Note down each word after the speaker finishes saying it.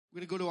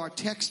We're going to go to our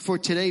text for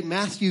today,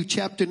 Matthew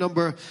chapter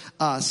number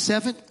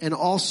 7, and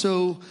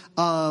also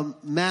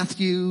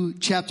Matthew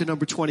chapter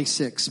number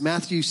 26.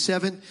 Matthew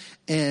 7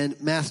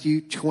 and Matthew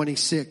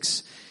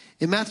 26.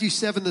 In Matthew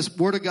 7, the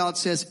Word of God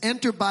says,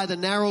 "Enter by the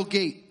narrow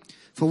gate,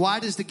 for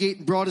wide is the gate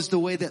and broad is the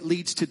way that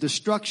leads to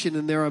destruction,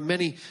 and there are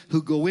many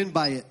who go in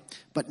by it.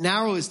 But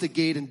narrow is the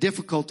gate and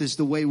difficult is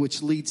the way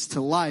which leads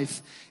to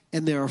life,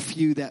 and there are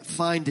few that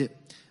find it."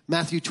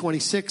 Matthew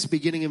 26,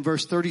 beginning in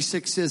verse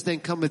 36 says, "Then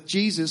cometh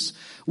Jesus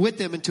with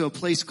them into a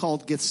place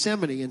called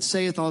Gethsemane, and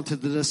saith unto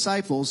the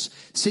disciples,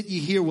 Sit ye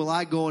here while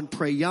I go and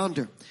pray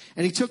yonder.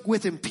 And he took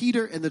with him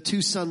Peter and the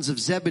two sons of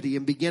Zebedee,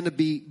 and began to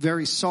be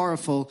very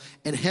sorrowful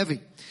and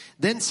heavy.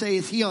 Then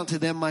saith he unto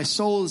them, My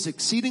soul is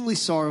exceedingly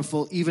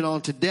sorrowful, even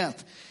unto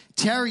death.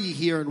 Tarry ye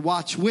here and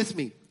watch with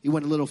me. He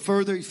went a little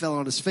further. He fell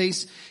on his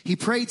face. He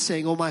prayed,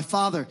 saying, O my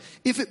Father,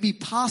 if it be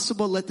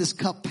possible, let this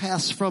cup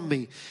pass from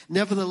me.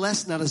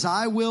 Nevertheless, not as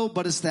I will,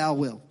 but as thou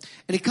wilt.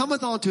 And he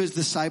cometh unto his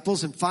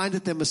disciples, and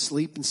findeth them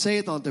asleep, and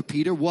saith unto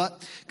Peter,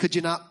 What? Could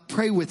you not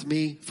pray with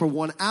me for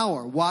 1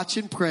 hour? Watch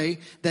and pray,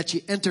 that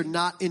ye enter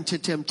not into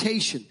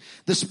temptation.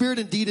 The spirit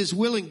indeed is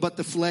willing, but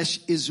the flesh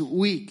is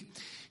weak.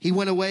 He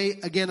went away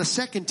again a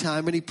second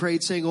time, and he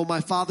prayed, saying, O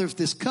my Father, if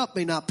this cup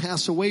may not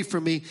pass away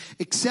from me,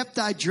 except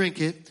I drink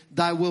it,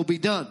 thy will be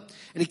done.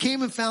 And he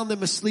came and found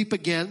them asleep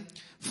again,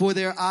 for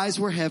their eyes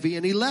were heavy.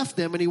 And he left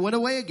them, and he went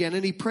away again,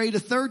 and he prayed a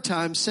third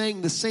time,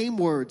 saying the same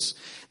words.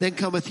 Then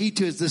cometh he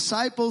to his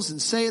disciples,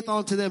 and saith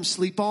unto them,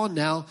 Sleep on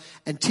now,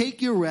 and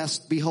take your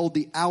rest. Behold,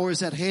 the hour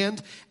is at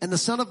hand, and the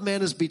Son of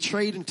Man is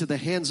betrayed into the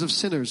hands of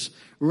sinners.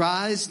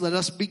 Rise, let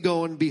us be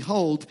going.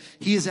 Behold,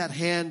 he is at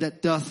hand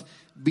that doth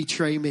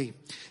betray me."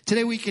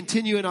 Today we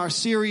continue in our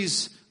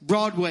series,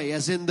 Broadway,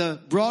 as in the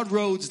broad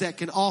roads that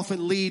can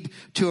often lead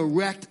to a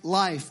wrecked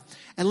life.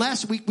 And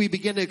last week we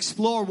began to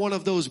explore one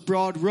of those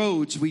broad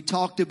roads. We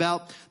talked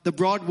about the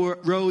broad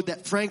road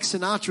that Frank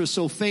Sinatra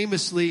so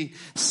famously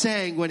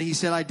sang when he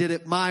said, I did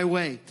it my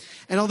way.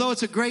 And although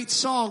it's a great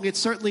song, it's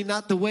certainly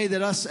not the way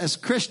that us as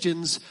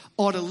Christians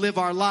ought to live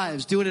our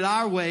lives. Doing it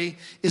our way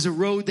is a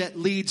road that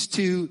leads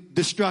to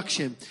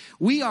destruction.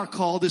 We are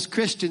called as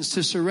Christians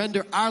to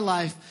surrender our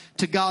life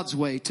to God's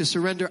way, to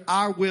surrender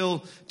our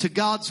will to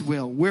God's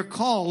will. We're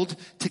called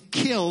to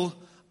kill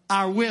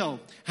our will.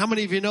 How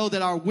many of you know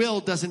that our will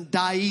doesn't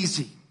die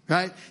easy,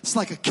 right? It's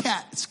like a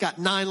cat. It's got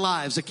 9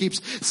 lives.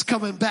 It's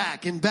coming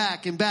back and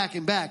back and back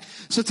and back.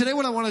 So today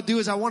what I want to do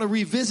is I want to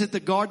revisit the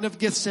Garden of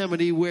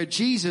Gethsemane, where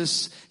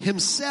Jesus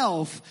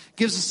himself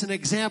gives us an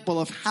example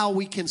of how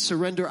we can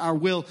surrender our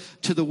will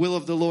to the will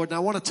of the Lord. And I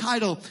want to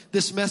title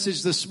this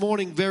message this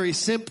morning very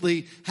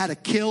simply, How to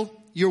Kill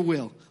Your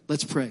Will.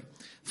 Let's pray.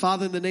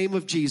 Father, in the name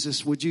of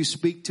Jesus, would you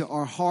speak to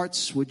our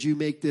hearts? Would you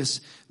make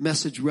this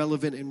message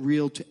relevant and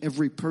real to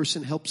every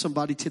person? Help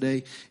somebody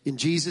today. In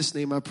Jesus'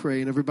 name I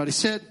pray. And everybody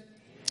said,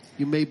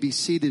 you may be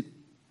seated.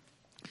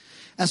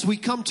 As we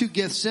come to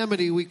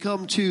Gethsemane, we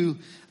come to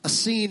a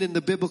scene in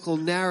the biblical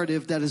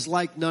narrative that is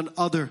like none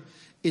other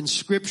in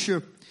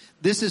Scripture.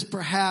 This is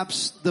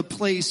perhaps the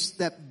place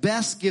that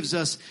best gives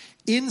us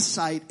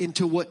insight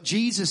into what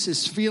Jesus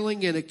is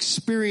feeling and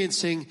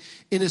experiencing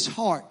in his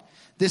heart.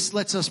 This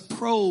lets us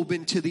probe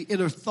into the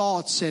inner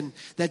thoughts and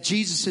that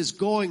Jesus is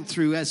going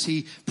through as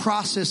he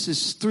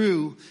processes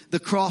through the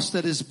cross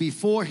that is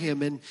before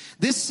him. And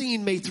this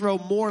scene may throw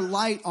more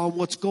light on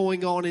what's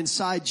going on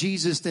inside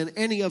Jesus than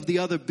any of the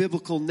other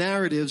biblical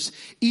narratives,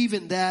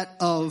 even that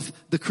of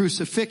the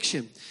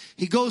crucifixion.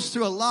 He goes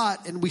through a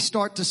lot, and we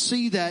start to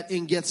see that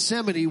in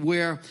Gethsemane,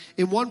 where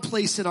in one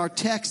place in our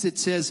text it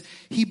says,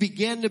 he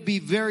began to be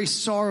very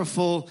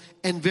sorrowful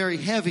and very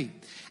heavy.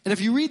 And if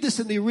you read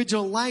this in the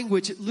original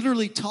language, it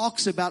literally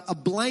talks about a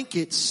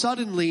blanket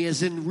suddenly,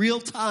 as in real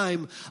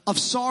time, of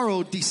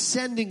sorrow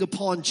descending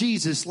upon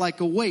Jesus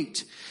like a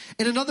weight.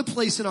 In another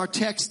place in our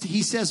text,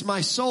 he says, my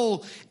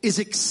soul is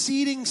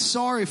exceeding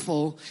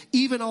sorrowful,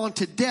 even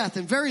unto death.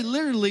 And very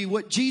literally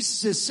what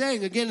Jesus is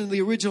saying, again in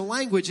the original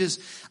language, is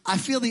I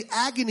feel the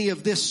agony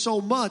of this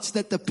so much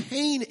that the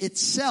pain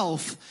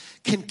itself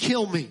can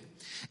kill me.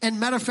 And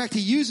matter of fact, he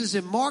uses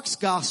in Mark's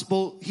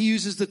gospel, he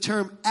uses the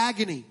term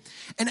agony.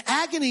 And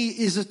agony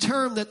is a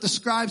term that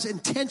describes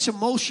intense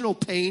emotional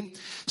pain,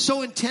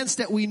 so intense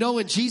that we know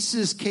in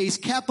Jesus' case,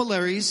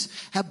 capillaries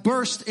have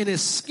burst in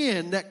his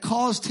skin that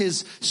caused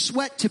his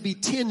sweat to be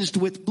tinged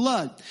with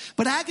blood.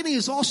 But agony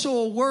is also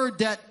a word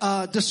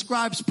that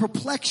describes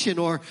perplexion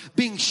or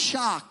being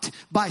shocked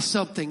by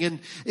something. And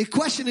the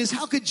question is,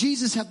 how could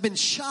Jesus have been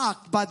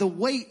shocked by the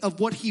weight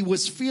of what he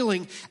was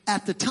feeling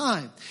at the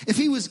time? If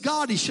he was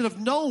God, he should have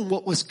known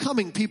what was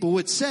coming, people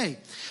would say.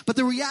 But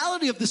the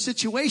reality of the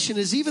situation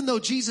is, even though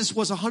Jesus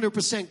was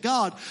 100%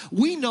 God,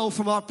 we know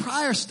from our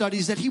prior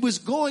studies that he was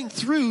going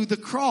through the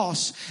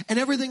cross and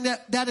everything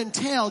that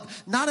entailed,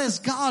 not as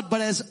God,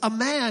 but as a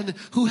man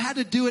who had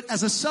to do it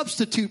as a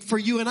substitute for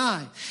you and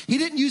I. He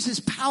didn't use his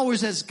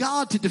powers as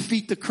God to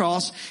defeat the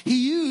cross.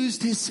 He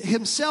used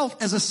himself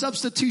as a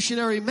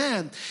substitutionary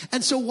man.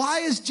 And so why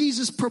is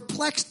Jesus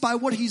perplexed by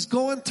what he's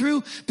going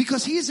through?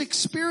 Because he is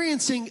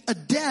experiencing a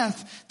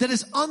death that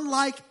is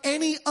unlike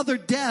any other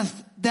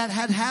death that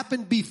had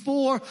happened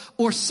before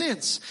or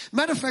since.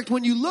 Matter of fact,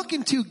 when you look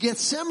into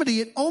Gethsemane,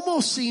 it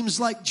almost seems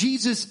like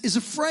Jesus is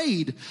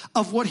afraid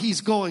of what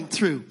he's going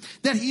through.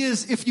 That he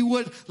is, if you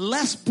would,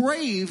 less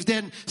brave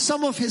than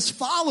some of his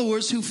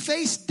followers who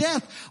face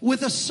death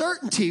with a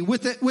certainty,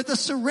 with a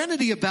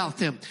serenity about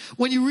them.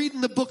 When you read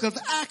in the book of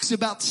Acts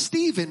about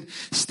Stephen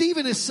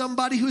is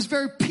somebody who's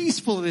very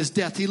peaceful in his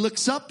death. He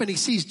looks up and he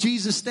sees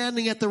Jesus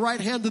standing at the right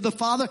hand of the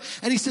Father,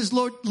 and he says,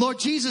 Lord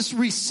Jesus,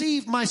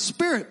 receive my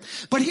spirit.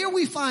 But here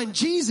we find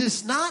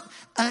Jesus not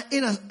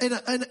in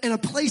a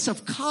place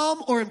of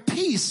calm or in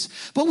peace,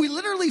 but we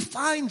literally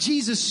find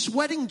Jesus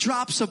sweating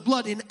drops of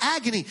blood in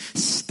agony,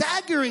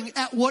 staggering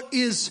at what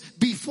is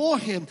before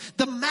him.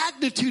 The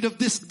magnitude of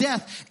this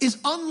death is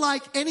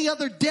unlike any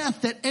other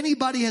death that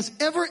anybody has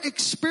ever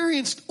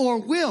experienced or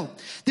will.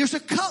 There's a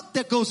cup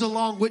that goes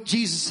along with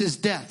Jesus'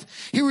 death.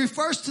 He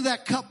refers to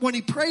that cup when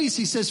he prays.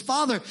 He says,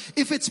 Father,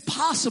 if it's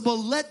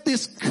possible, let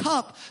this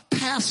cup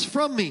pass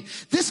from me.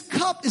 This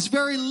cup is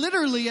very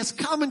literally, as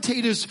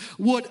commentators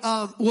would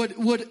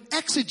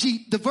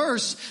exegete the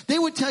verse, they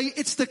would tell you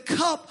it's the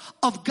cup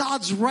of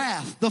God's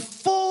wrath, the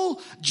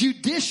full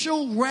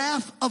judicial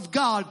wrath of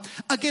God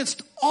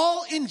against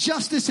all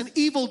injustice and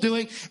evil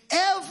doing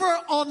ever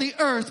on the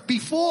earth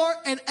before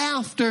and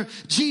after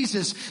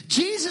Jesus.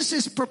 Jesus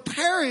is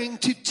preparing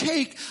to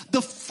take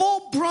the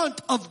full brunt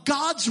of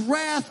God's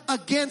wrath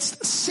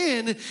against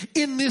sin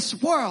in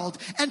this world.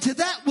 And to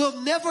that,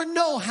 we'll never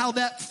know how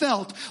that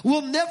felt.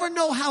 We'll never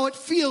know how it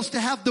feels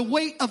to have the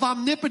weight of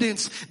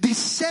omnipotence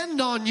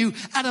descend on you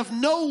out of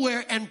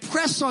nowhere and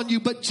press on you.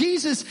 But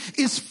Jesus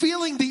is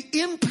feeling the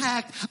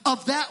impact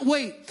of that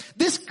weight.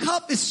 This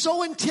cup is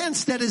so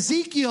intense that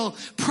Ezekiel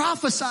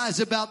prophesies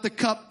about the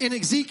cup in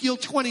Ezekiel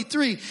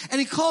 23, and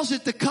he calls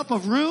it the cup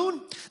of ruin,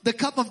 the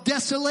cup of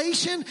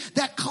desolation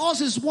that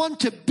causes one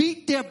to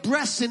beat their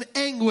breasts in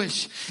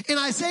anguish. In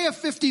Isaiah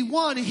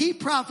 51, he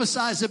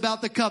prophesies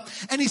about the cup,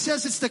 and he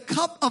says it's the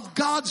cup of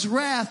God's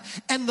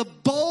wrath and the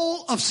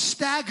bowl of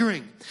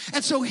staggering.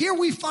 And so here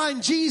we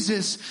find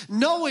Jesus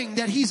knowing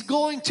that he's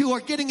going to,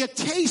 or getting a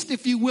taste,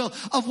 if you will,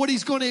 of what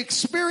he's going to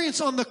experience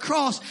on the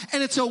cross.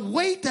 And it's a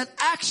weight that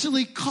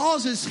actually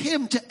causes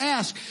him to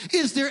ask,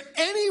 is there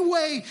any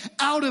way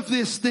out of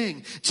this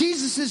thing?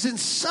 Jesus is in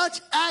such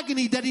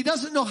agony that he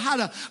doesn't know how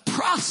to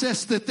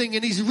process the thing.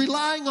 And he's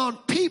relying on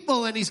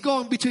people, and he's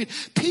going between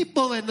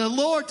people and the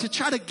Lord to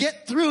try to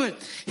get through it.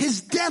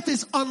 His death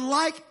is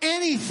unlike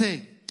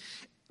anything.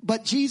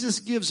 But Jesus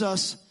gives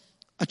us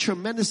a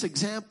tremendous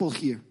example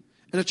here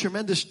and a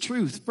tremendous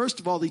truth. First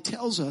of all, he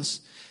tells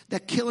us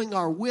that killing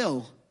our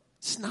will,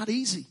 it's not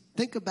easy.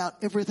 Think about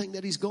everything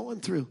that he's going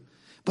through.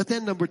 But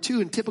then number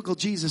two, in typical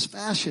Jesus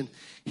fashion,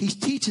 he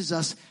teaches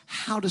us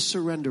how to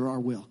surrender our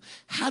will.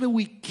 How do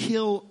we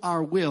kill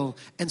our will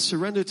and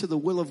surrender to the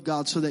will of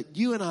God so that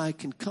you and I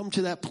can come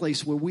to that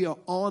place where we are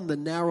on the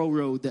narrow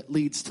road that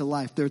leads to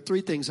life? There are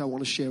three things I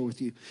want to share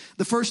with you.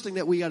 The first thing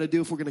that we got to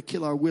do if we're going to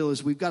kill our will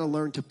is we've got to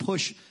learn to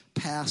push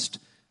past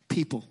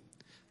people.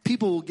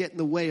 People will get in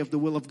the way of the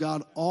will of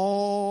God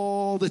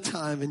all the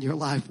time in your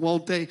life,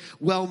 won't they?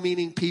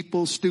 Well-meaning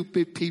people,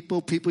 stupid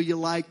people, people you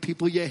like,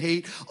 people you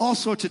hate, all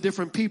sorts of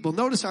different people.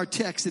 Notice our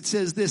text. It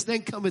says this,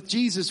 then cometh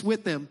Jesus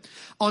with them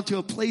unto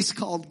a place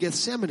called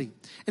Gethsemane.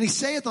 And he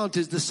saith unto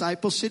his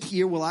disciples, sit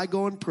here while I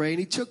go and pray. And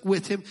he took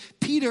with him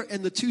Peter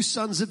and the two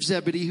sons of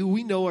Zebedee, who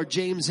we know are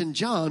James and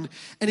John.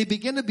 And he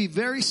began to be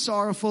very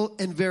sorrowful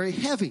and very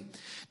heavy.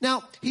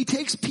 Now, he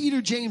takes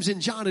Peter, James,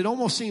 and John. It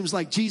almost seems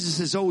like Jesus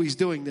is always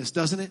doing this,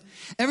 doesn't it?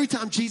 Every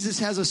time Jesus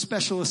has a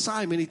special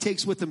assignment, he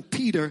takes with him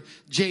Peter,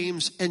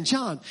 James, and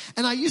John.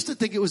 And I used to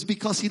think it was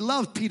because he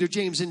loved Peter,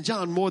 James, and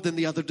John more than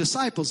the other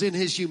disciples. In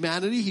his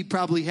humanity, he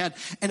probably had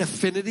an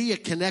affinity, a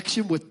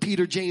connection with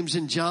Peter, James,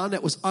 and John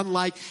that was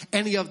unlike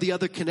any of the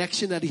other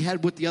connection that he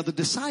had with the other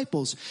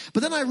disciples.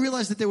 But then I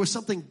realized that there was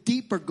something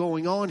deeper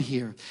going on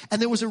here.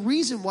 And there was a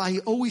reason why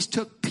he always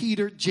took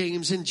Peter,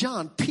 James, and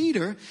John.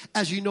 Peter,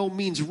 as you know,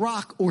 means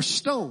rock or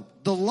stone.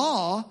 The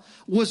law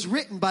was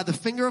written by the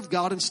finger of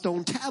God in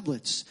stone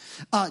tablets.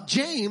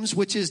 James,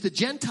 which is the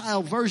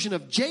Gentile version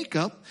of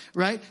Jacob,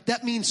 right?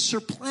 That means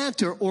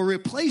supplanter or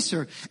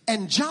replacer.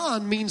 And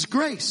John means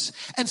grace.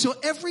 And so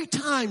every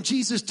time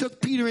Jesus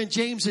took Peter and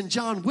James and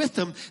John with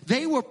him,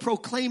 they were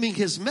proclaiming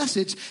his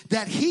message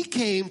that he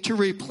came to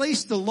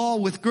replace the law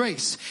with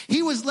grace.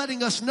 He was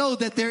letting us know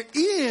that there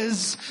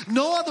is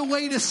no other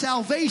way to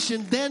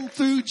salvation than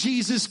through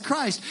Jesus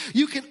Christ.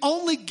 You can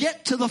only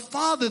get to the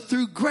Father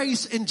through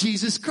grace in Jesus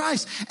Jesus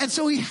Christ. And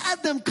so he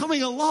had them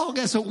coming along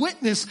as a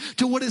witness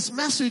to what his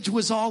message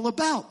was all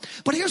about.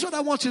 But here's what I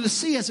want you to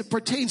see as it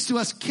pertains to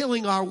us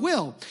killing our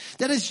will.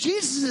 That as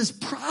Jesus is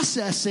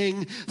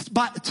processing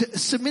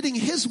submitting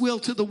his will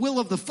to the will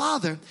of the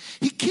Father,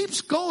 he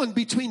keeps going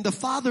between the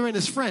Father and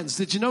his friends.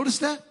 Did you notice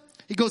that?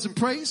 He goes and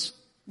prays,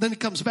 then he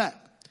comes back.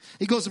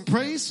 He goes and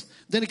prays,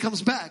 then he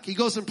comes back. He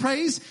goes and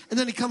prays, and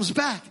then he comes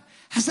back.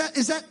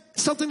 Is that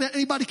something that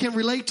anybody can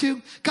relate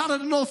to? God, I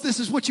don't know if this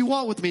is what you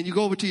want with me. And you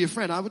go over to your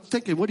friend. I was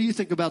thinking, what do you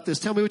think about this?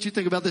 Tell me what you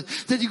think about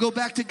this. Then you go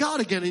back to God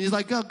again. And he's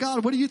like, oh,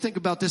 God, what do you think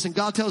about this? And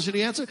God tells you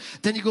the answer.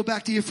 Then you go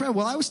back to your friend.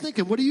 Well, I was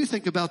thinking, what do you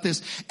think about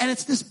this? And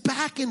it's this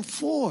back and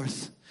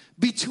forth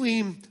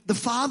between the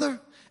Father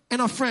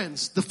and our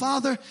friends, the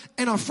Father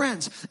and our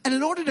friends. And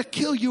in order to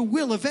kill your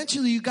will,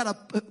 eventually you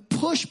got to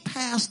push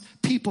past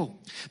people,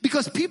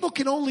 because people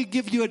can only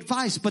give you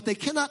advice, but they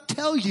cannot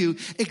tell you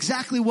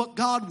exactly what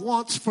God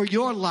wants for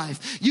your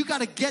life. You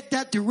got to get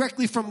that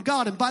directly from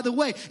God. And by the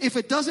way, if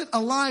it doesn't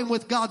align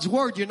with God's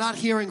word, you're not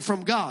hearing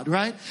from God,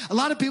 right? A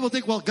lot of people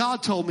think, well,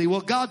 God told me.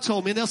 Well, God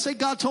told me. And they'll say,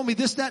 God told me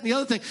this, that, and the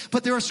other thing.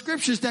 But there are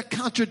scriptures that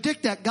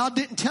contradict that. God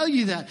didn't tell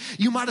you that.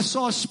 You might have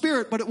saw a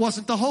spirit, but it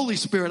wasn't the Holy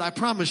Spirit. I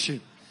promise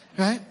you,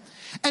 right?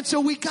 And so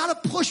we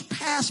got to push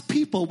past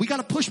people. We got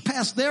to push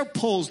past their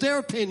polls, their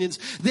opinions,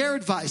 their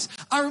advice.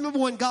 I remember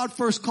when God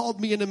first called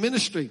me into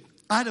ministry,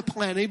 I had a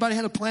plan. Anybody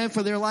had a plan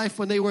for their life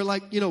when they were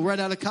like, right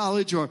out of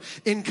college or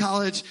in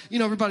college?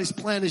 Everybody's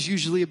plan is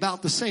usually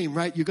about the same,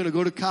 right? You're going to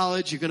go to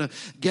college. You're going to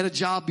get a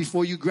job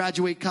before you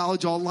graduate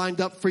college, all lined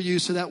up for you.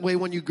 So that way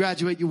when you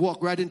graduate, you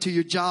walk right into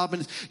your job,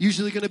 and it's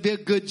usually going to be a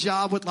good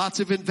job with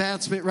lots of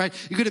advancement, right?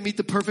 You're going to meet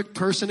the perfect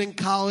person in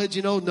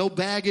college, no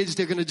baggage.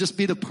 They're going to just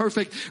be the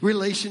perfect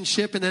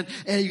relationship. And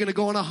you're going to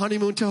go on a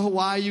honeymoon to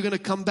Hawaii. You're going to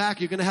come back.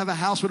 You're going to have a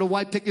house with a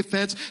white picket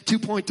fence,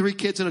 2.3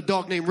 kids, and a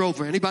dog named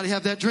Rover. Anybody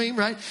have that dream,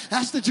 right?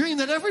 That's the dream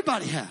that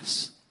everybody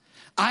has.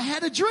 I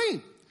had a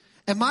dream.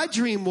 And my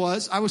dream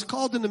was, I was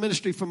called into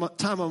ministry from the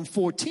time I'm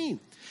 14.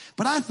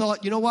 But I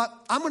thought, you know what?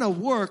 I'm going to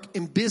work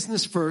in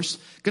business first,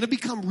 going to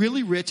become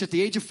really rich. At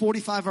the age of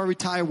 45, I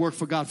retire, work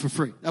for God for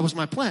free. That was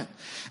my plan.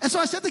 And so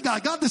I said to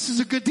God, this is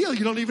a good deal.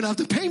 You don't even have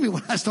to pay me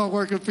when I start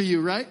working for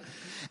you, right?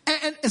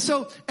 And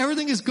so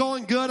everything is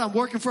going good. I'm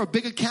working for a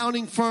big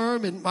accounting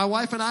firm, and my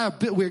wife and I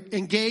we're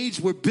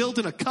engaged. We're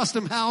building a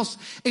custom house.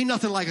 Ain't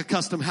nothing like a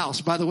custom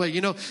house, by the way.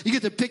 You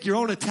get to pick your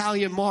own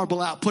Italian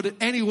marble out, put it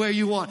anywhere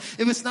you want.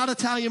 If it's not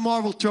Italian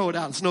marble, throw it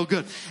out. It's no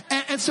good.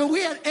 And so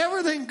we had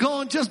everything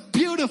going just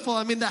beautiful.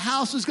 I mean, the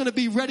house was going to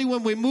be ready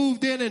when we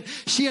moved in, and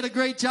she had a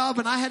great job,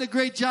 and I had a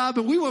great job,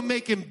 and we were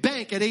making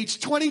bank. At age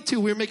 22,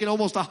 we were making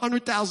almost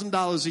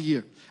 $100,000 a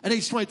year. At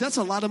age 20, that's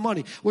a lot of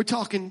money. We're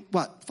talking,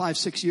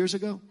 5-6 years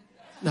ago?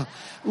 No,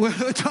 we're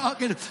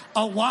talking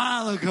a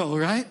while ago,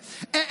 right?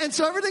 And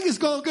so everything is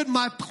going good.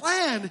 My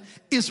plan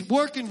is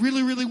working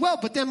really, really well.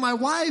 But then my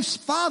wife's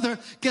father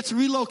gets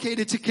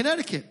relocated to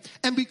Connecticut.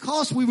 And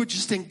because we were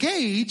just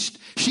engaged,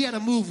 she had to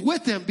move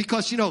with him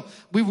because,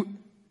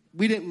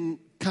 we didn't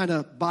kind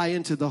of buy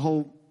into the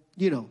whole,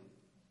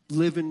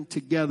 living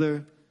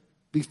together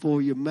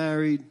before you're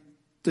married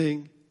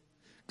thing,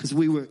 because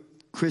we were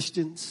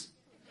Christians.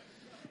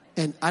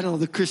 And I don't know,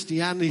 the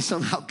Christianity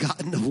somehow got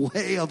in the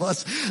way of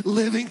us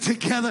living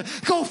together.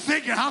 Go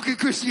figure, how can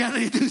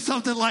Christianity do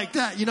something like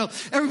that?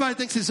 Everybody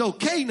thinks it's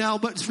okay now,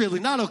 but it's really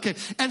not okay.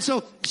 And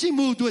so she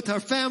moved with her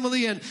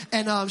family, and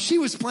she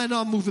was planning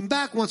on moving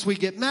back once we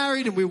get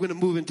married, and we were going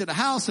to move into the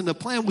house, and the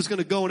plan was going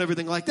to go and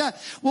everything like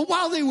that. Well,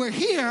 while they were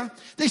here,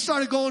 they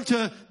started going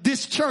to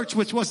this church,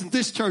 which wasn't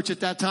this church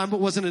at that time,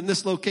 but wasn't in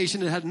this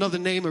location. It had another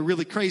name, a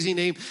really crazy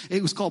name.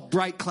 It was called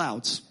Bright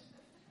Clouds.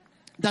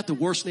 Not the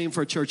worst name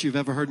for a church you've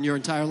ever heard in your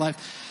entire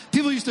life.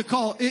 People used to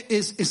call it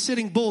is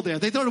Sitting Bull there.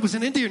 They thought it was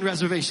an Indian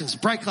reservations,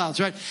 Bright Clouds,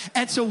 right?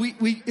 And so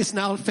it's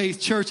now a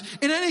faith church.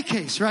 In any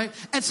case, right?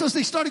 And so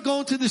they started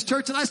going to this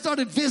church, and I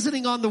started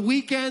visiting on the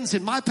weekends,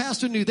 and my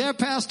pastor knew their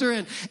pastor,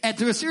 and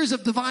through a series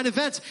of divine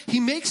events, he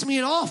makes me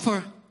an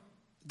offer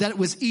that it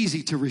was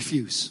easy to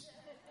refuse.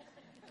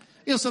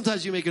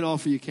 Sometimes you make an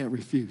offer you can't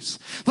refuse.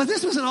 But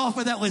this was an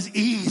offer that was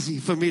easy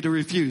for me to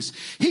refuse.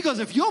 He goes,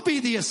 if you'll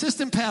be the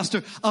assistant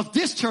pastor of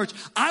this church,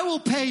 I will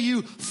pay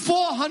you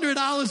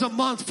 $400 a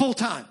month full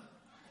time.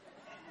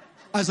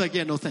 I was like,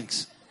 yeah, no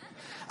thanks.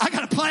 I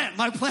got a plan.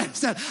 My plan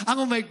is that I'm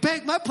going to make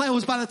bank. My plan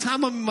was by the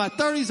time I'm in my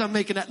 30s, I'm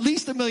making at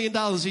least $1 million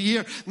a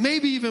year,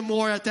 maybe even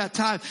more at that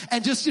time.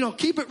 And just,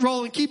 keep it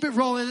rolling.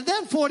 And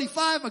then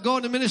 45, I go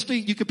into ministry.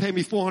 You can pay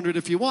me $400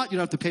 if you want. You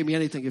don't have to pay me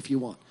anything if you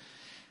want.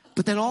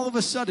 But then all of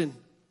a sudden,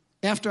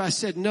 after I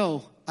said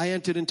no, I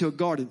entered into a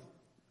garden,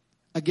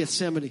 a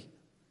Gethsemane.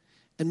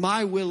 And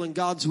my will and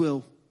God's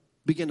will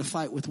began to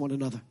fight with one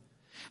another.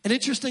 And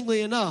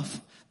interestingly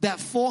enough, that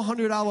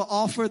 $400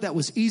 offer that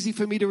was easy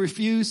for me to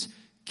refuse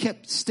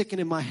kept sticking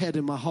in my head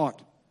and my heart.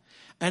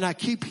 And I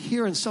keep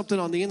hearing something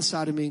on the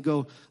inside of me and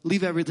go,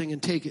 leave everything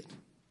and take it.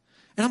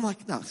 And I'm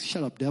like, no,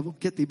 shut up, devil.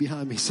 Get thee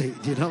behind me,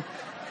 Satan,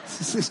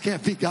 This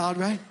can't be God,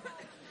 right?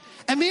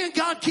 And me and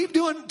God keep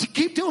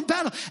doing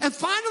battle. And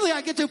finally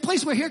I get to a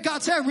place where here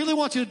God said, I really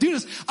want you to do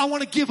this. I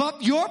want to give up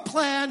your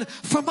plan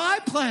for my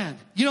plan.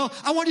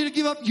 I want you to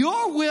give up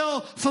your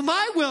will for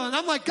my will. And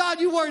I'm like, God,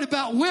 you worried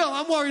about will.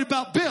 I'm worried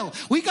about Bill.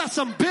 We got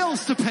some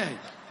bills to pay.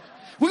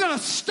 We're going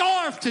to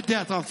starve to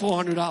death on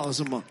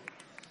 $400 a month.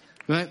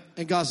 Right?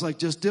 And God's like,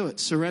 just do it.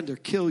 Surrender.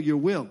 Kill your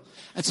will.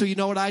 And so you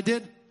know what I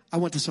did? I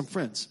went to some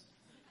friends.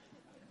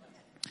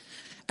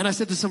 And I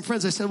said to some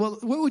friends, I said, well,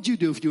 what would you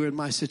do if you were in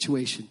my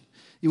situation?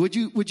 Would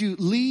you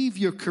leave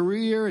your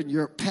career and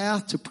your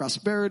path to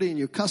prosperity and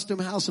your custom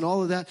house and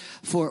all of that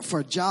for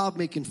a job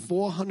making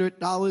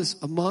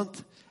 $400 a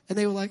month? And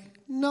they were like,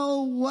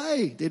 no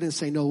way. They didn't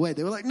say no way.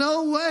 They were like,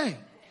 no way.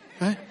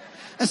 Right?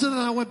 And so then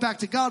I went back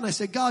to God and I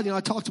said, God, I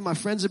talked to my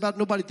friends about it.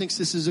 Nobody thinks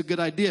this is a good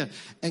idea.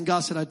 And God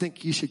said, I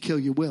think you should kill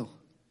your will.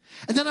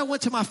 And then I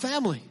went to my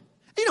family.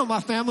 My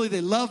family,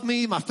 they love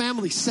me. My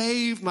family's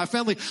saved. My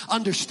family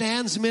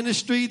understands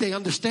ministry. They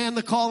understand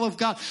the call of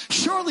God.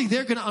 Surely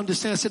they're going to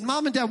understand. I said,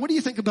 Mom and Dad, what do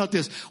you think about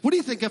this? What do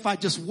you think if I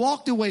just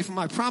walked away from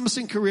my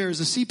promising career as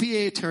a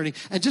CPA attorney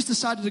and just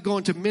decided to go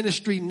into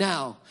ministry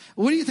now?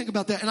 What do you think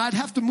about that? And I'd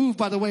have to move,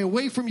 by the way,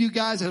 away from you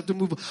guys. I'd have to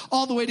move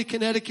all the way to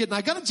Connecticut. And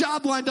I got a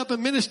job lined up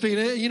in ministry.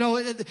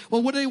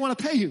 Well, what do they want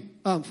to pay you?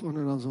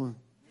 $400 a month.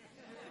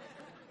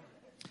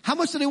 How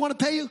much do they want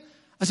to pay you?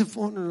 I said,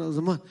 $400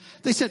 a month.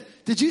 They said,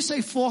 did you say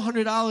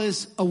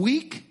 $400 a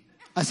week?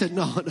 I said,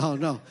 no.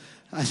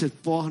 I said,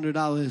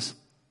 $400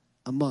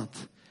 a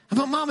month. And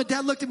my mom and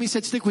dad looked at me and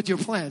said, stick with your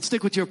plan.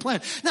 Stick with your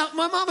plan. Now,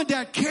 my mom and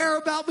dad care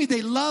about me.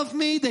 They love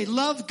me. They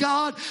love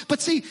God. But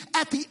see,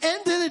 at the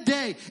end of the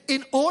day,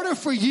 in order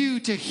for you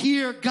to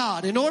hear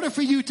God, in order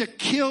for you to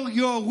kill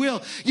your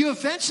will, you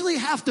eventually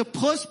have to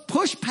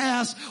push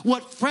past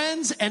what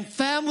friends and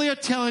family are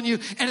telling you.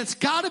 And it's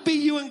got to be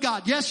you and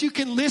God. Yes, you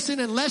can listen,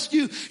 unless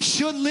you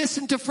should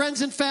listen to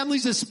friends and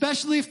families,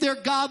 especially if they're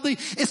godly,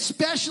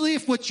 especially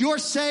if what you're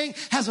saying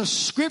has a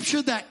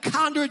scripture that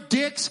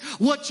contradicts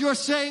what you're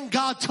saying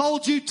God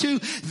told you to,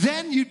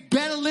 then you'd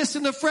better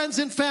listen to friends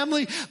and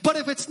family. But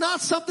if it's not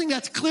something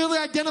that's clearly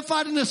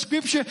identified in the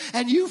scripture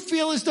and you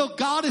feel as though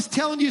God is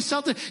telling you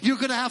something, you're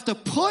going to have to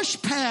push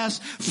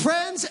past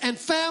friends and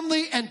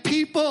family and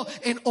people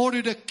in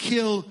order to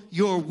kill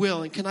your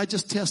will. And can I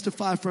just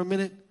testify for a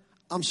minute?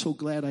 I'm so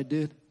glad I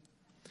did.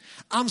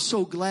 I'm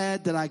so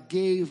glad that I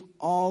gave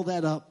all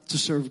that up to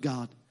serve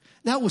God.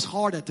 Now, it was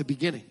hard at the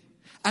beginning.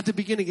 At the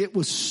beginning, it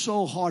was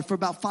so hard. For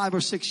about 5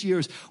 or 6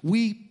 years,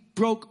 we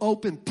broke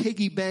open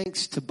piggy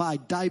banks to buy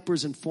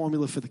diapers and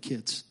formula for the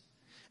kids.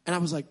 And I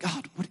was like,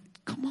 God,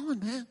 come on,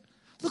 man.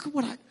 Look at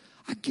what I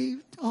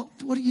gave. Oh,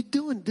 what are you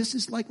doing? This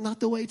is like not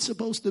the way it's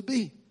supposed to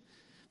be.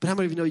 But how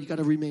many of you know you got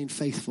to remain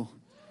faithful?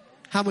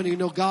 How many of you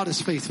know God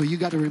is faithful? You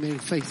got to remain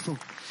faithful.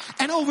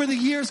 And over the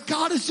years,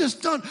 God has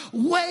just done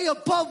way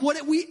above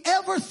what we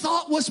ever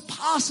thought was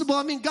possible.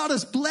 I mean, God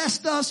has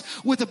blessed us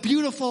with a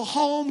beautiful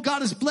home.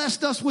 God has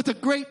blessed us with a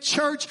great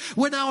church.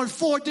 We're now in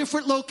 4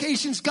 different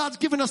locations. God's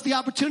given us the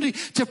opportunity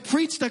to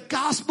preach the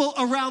gospel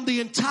around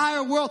the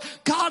entire world.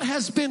 God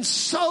has been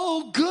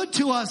so good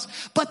to us.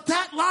 But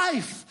that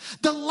life,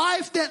 the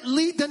life that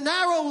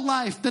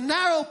the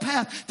narrow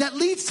path that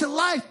leads to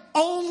life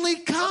only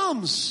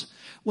comes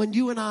when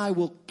you and I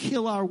will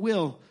kill our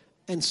will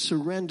and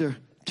surrender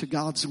to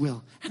God's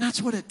will. And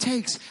that's what it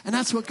takes. And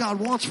that's what God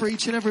wants for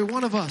each and every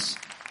one of us.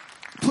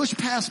 Push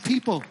past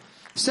people.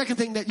 Second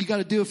thing that you got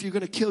to do if you're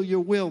going to kill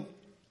your will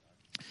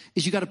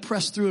is you got to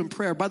press through in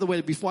prayer. By the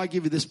way, before I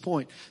give you this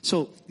point,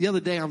 so the other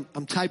day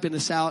I'm typing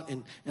this out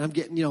and I'm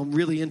getting, I'm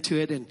really into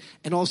it. And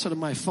all of a sudden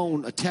my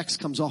phone, a text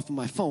comes off of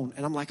my phone.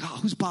 And I'm like, oh,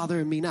 who's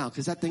bothering me now?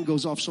 Because that thing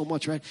goes off so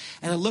much, right?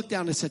 And I look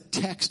down and it's a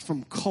text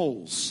from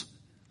Kohl's.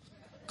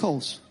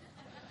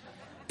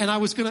 And I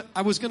was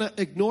gonna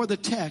ignore the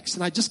text,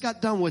 and I just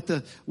got done with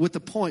the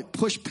point: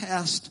 push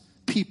past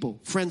people,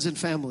 friends and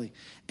family.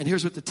 And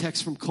here's what the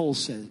text from Kohl's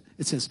said.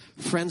 It says,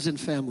 "Friends and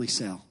family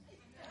sale."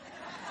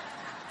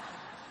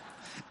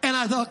 And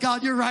I thought,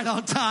 God, you're right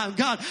on time.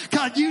 God,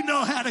 you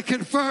know how to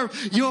confirm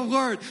your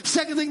word.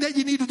 Second thing that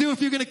you need to do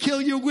if you're going to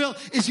kill your will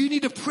is you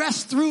need to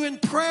press through in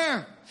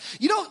prayer.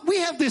 We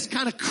have this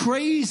kind of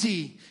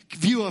crazy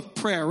view of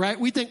prayer, right?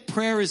 We think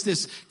prayer is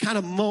this kind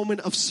of moment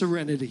of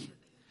serenity.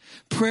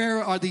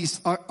 Prayer are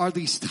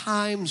these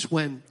times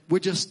when we're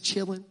just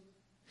chilling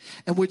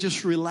and we're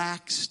just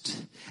relaxed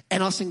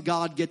and us and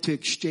God get to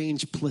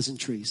exchange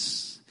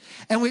pleasantries.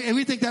 And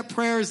we think that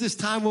prayer is this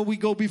time when we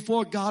go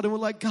before God and we're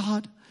like,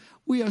 God,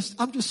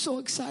 I'm just so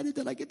excited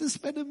that I get to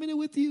spend a minute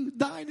with you.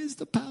 Thine is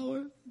the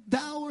power.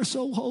 Thou art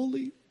so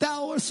holy.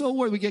 Thou art so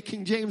worthy. We get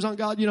King James on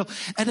God,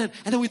 and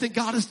then we think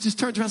God has just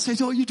turned around and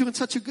says, oh, you're doing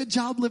such a good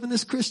job living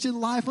this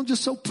Christian life. I'm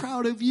just so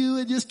proud of you,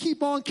 and just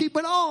keep on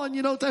keeping on.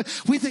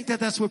 We think that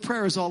that's what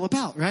prayer is all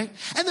about, right?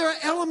 And there are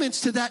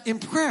elements to that in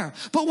prayer.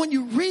 But when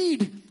you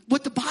read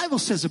what the Bible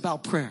says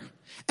about prayer,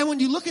 and when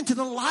you look into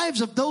the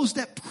lives of those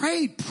that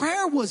prayed,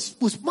 prayer was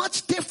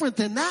much different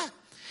than that.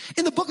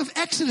 In the book of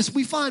Exodus,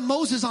 we find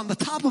Moses on the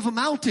top of a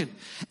mountain,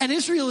 and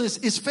Israel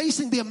is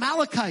facing the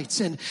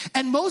Amalekites, and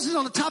Moses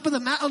on the top of the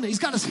mountain, he's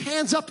got his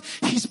hands up,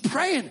 he's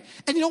praying.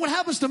 And you know what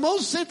happens to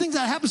Moses? Same thing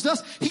that happens to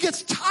us. He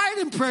gets tired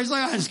in prayer. He's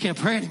like, I just can't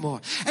pray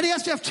anymore. And he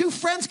has to have two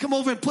friends come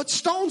over and put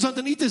stones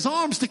underneath his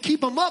arms to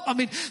keep him up. I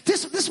mean,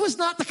 this was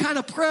not the kind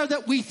of prayer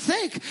that we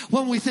think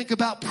when we think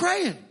about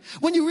praying.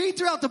 When you read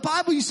throughout the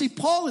Bible, you see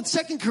Paul in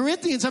 2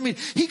 Corinthians. I mean,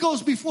 he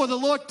goes before the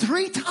Lord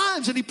 3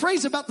 times and he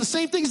prays about the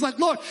same thing. He's like,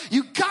 Lord,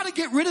 you got to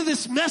get rid of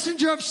this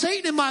messenger of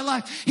Satan in my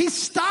life. He's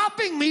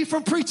stopping me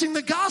from preaching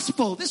the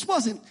gospel. This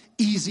wasn't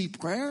easy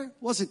prayer. It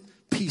wasn't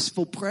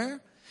peaceful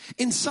prayer.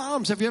 In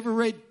Psalms, have you ever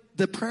read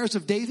the prayers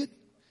of David?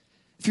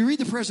 If you read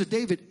the prayers of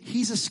David,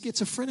 he's a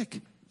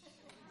schizophrenic.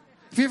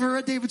 Have you ever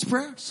read David's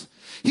prayers?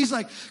 He's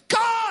like,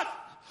 God,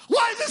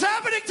 why is this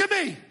happening to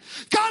me?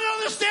 God, I don't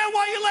understand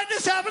why you let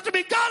this happen to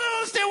me. God, I don't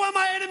understand why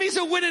my enemies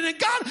are winning. And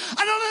God,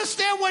 I don't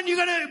understand when you're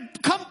going to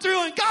come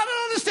through. And God, I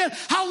don't understand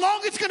how long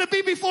it's going to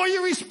be before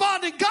you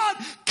respond. And God,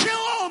 kill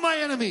all of my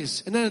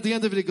enemies. And then at the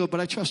end of it, he goes, but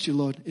I trust you,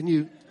 Lord. In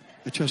you,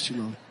 I trust you,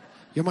 Lord.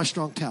 You're my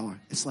strong tower.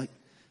 It's like,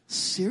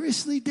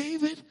 seriously,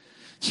 David?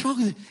 What's wrong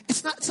with it?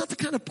 It's not the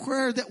kind of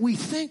prayer that we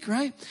think,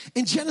 right?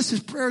 In Genesis,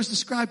 prayer is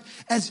described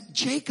as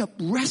Jacob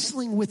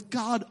wrestling with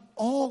God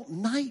all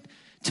night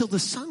till the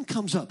sun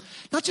comes up.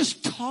 Not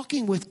just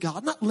talking with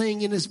God, not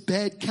laying in his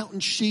bed,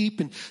 counting sheep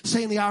and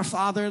saying the Our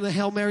Father and the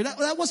Hail Mary.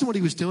 That wasn't what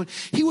he was doing.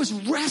 He was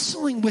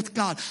wrestling with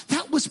God.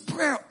 That was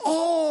prayer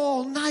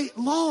all night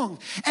long.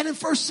 And in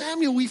 1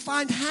 Samuel, we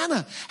find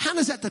Hannah.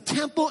 Hannah's at the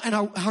temple and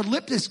her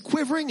lip is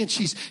quivering and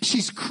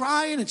she's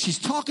crying and she's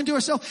talking to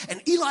herself.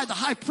 And Eli, the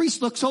high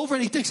priest, looks over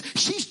and he thinks,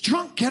 she's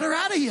drunk, get her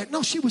out of here.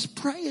 No, she was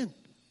praying.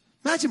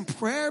 Imagine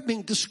prayer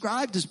being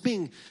described as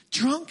being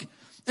drunk.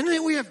 And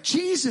then we have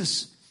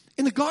Jesus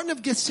in the Garden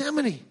of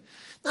Gethsemane,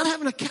 not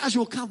having a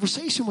casual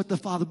conversation with the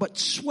Father, but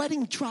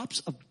sweating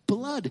drops of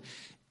blood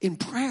in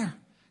prayer.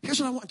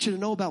 Here's what I want you to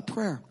know about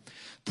prayer.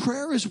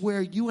 Prayer is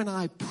where you and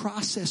I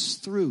process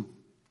through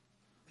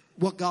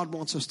what God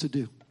wants us to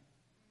do.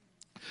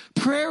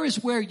 Prayer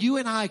is where you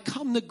and I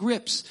come to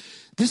grips.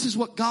 This is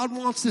what God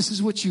wants. This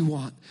is what you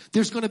want.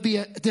 There's going to be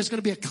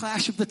a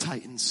clash of the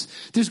titans.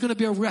 There's going to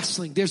be a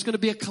wrestling. There's going to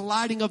be a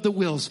colliding of the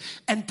wills.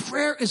 And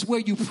prayer is where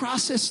you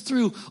process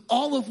through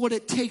all of what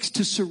it takes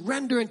to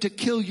surrender and to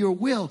kill your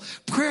will.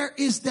 Prayer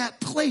is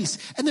that place.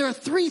 And there are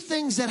 3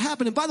 things that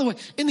happen. And by the way,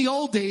 in the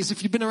old days,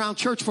 if you've been around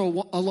church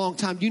for a long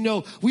time, you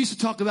know we used to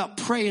talk about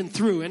praying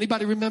through.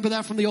 Anybody remember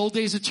that from the old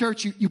days of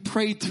church? You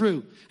prayed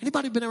through.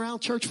 Anybody been around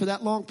church for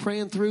that long,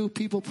 praying through?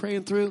 People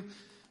praying through?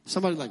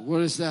 Somebody like,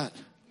 what is that?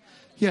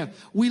 Yeah,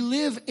 we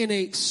live in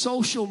a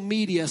social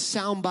media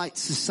soundbite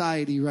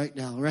society right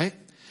now, right?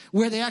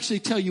 Where they actually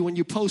tell you when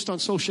you post on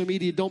social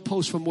media, don't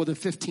post for more than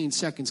 15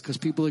 seconds because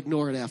people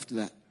ignore it after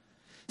that.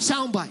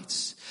 Sound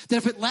bites. That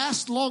if it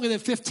lasts longer than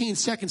 15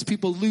 seconds,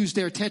 people lose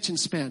their attention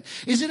span.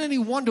 Is it any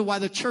wonder why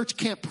the church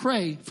can't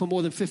pray for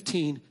more than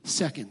 15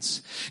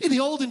 seconds? In the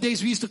olden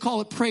days, we used to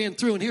call it praying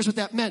through, and here's what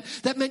that meant.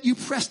 That meant you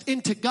pressed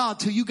into God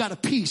till you got a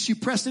peace. You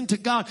pressed into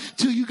God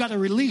till you got a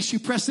release. You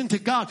pressed into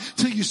God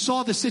till you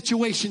saw the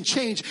situation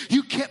change.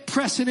 You kept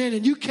pressing in,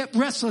 and you kept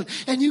wrestling,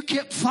 and you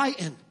kept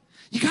fighting.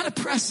 You got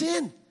to press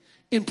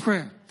in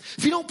prayer.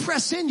 If you don't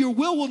press in, your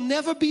will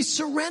never be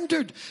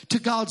surrendered to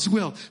God's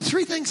will.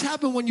 3 things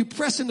happen when you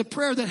press into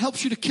prayer that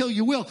helps you to kill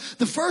your will.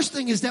 The first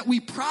thing is that we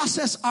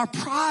process our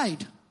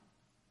pride.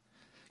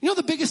 You know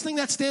the biggest thing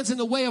that stands in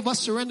the way of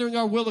us surrendering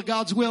our will to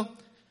God's will?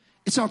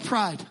 It's our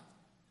pride.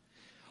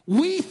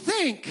 We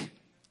think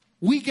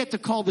we get to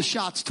call the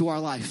shots to our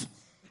life.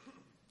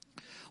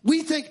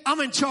 We think,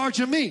 I'm in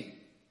charge of me.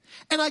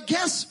 And I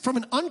guess from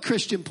an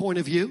unchristian point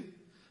of view,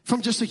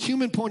 from just a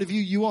human point of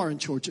view, you are in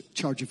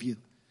charge of you.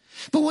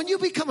 But when you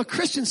become a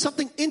Christian,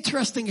 something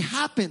interesting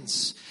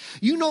happens.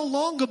 You no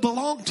longer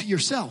belong to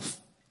yourself.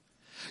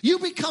 You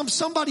become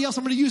somebody else.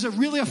 I'm going to use a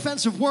really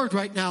offensive word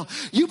right now.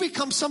 You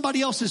become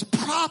somebody else's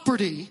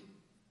property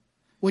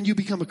when you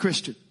become a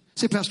Christian.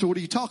 Say, Pastor, what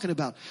are you talking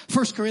about?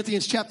 1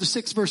 Corinthians chapter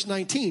 6, verse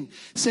 19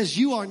 says,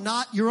 you are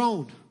not your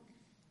own,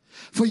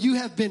 for you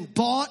have been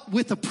bought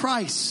with a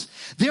price.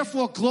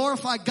 Therefore,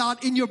 glorify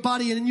God in your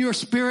body and in your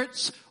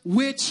spirits,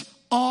 which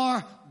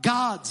are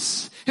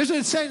God's. Here's what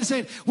it's saying. It's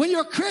saying, when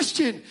you're a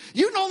Christian,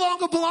 you no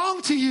longer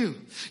belong to you.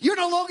 You're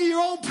no longer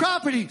your own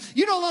property.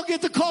 You no longer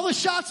get to call the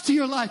shots to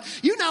your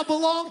life. You now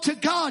belong to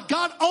God.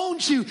 God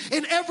owns you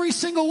in every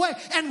single way,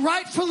 and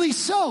rightfully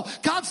so.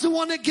 God's the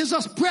one that gives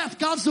us breath.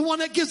 God's the one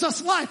that gives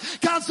us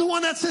life. God's the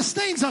one that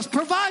sustains us,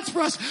 provides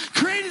for us,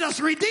 created us,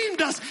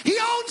 redeemed us. He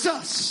owns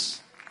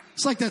us.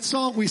 It's like that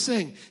song we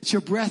sing. It's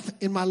your breath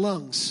in my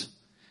lungs.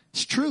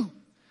 It's true.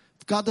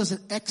 If God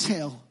doesn't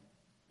exhale,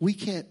 we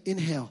can't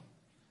inhale.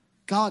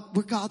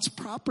 We're God's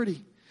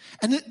property.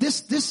 And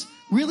this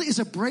really is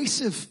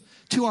abrasive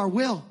to our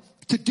will,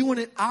 to doing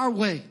it our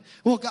way.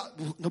 Well, God,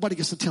 nobody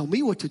gets to tell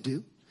me what to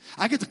do.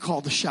 I get to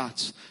call the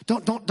shots.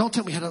 Don't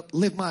tell me how to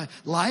live my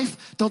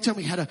life. Don't tell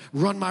me how to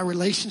run my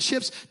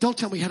relationships. Don't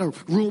tell me how to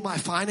rule my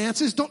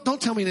finances.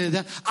 Don't tell me any of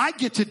that. I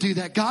get to do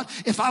that, God.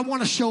 If I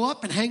want to show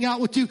up and hang out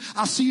with you,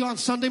 I'll see you on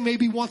Sunday,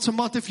 maybe once a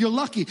month if you're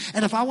lucky.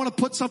 And if I want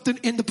to put something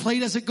in the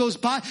plate as it goes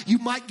by, you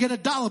might get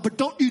 $1. But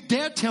don't you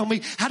dare tell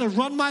me how to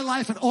run my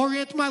life and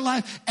orient my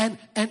life and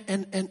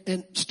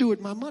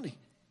steward my money.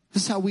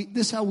 This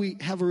is how we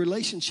have a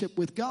relationship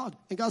with God.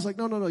 And God's like,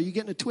 no, you're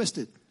getting it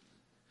twisted.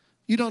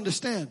 You don't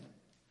understand.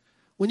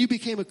 When you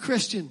became a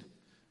Christian,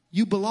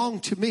 you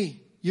belong to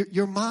me.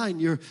 You're mine.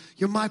 You're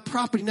my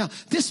property. Now,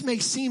 this may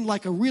seem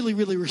like a really,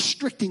 really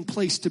restricting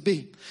place to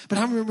be. But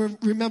I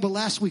remember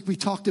last week we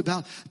talked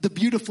about the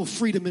beautiful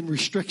freedom in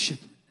restriction.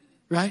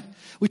 Right?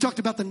 We talked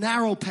about the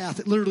narrow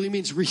path. It literally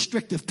means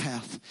restrictive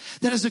path.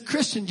 That as a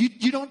Christian,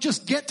 you don't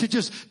just get to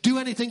just do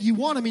anything you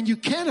want. I mean, you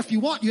can if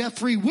you want. You have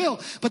free will.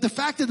 But the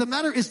fact of the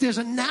matter is there's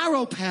a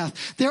narrow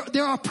path.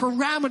 There are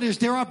parameters.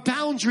 There are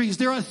boundaries.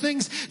 There are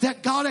things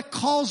that God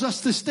calls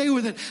us to stay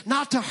within.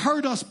 Not to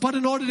hurt us, but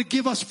in order to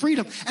give us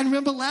freedom. And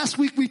remember last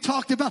week we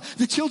talked about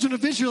the children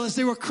of Israel as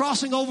they were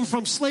crossing over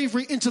from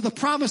slavery into the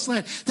promised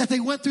land. That they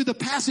went through the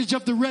passage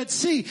of the Red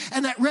Sea.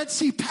 And that Red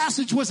Sea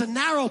passage was a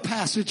narrow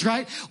passage,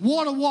 right?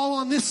 Water wall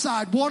on this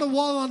side, water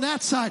wall on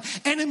that side,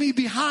 enemy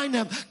behind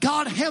them.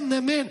 God hemmed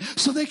them in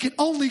so they could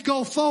only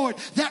go forward.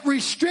 That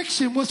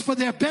restriction was for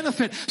their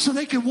benefit so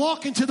they could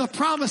walk into the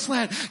promised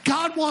land.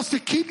 God wants to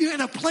keep you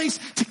in a place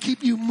to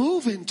keep you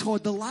moving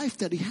toward the life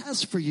that he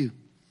has for you.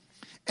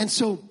 And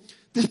so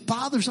this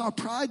bothers our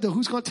pride though.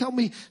 Who's going to tell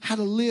me how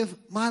to live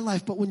my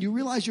life? But when you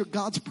realize you're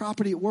God's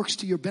property, it works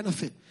to your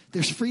benefit.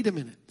 There's freedom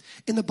in it.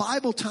 In the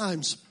Bible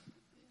times,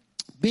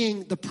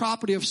 being the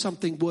property of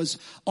something was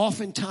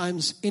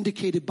oftentimes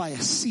indicated by a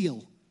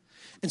seal.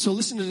 And so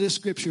listen to this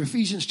scripture.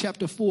 Ephesians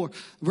chapter 4,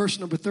 verse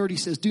number 30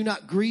 says, do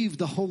not grieve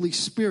the Holy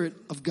Spirit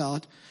of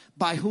God,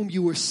 by whom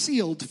you were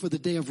sealed for the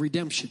day of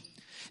redemption.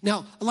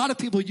 Now, a lot of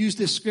people use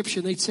this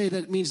scripture and they'd say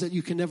that it means that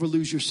you can never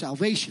lose your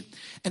salvation.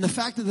 And the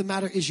fact of the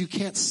matter is you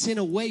can't sin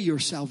away your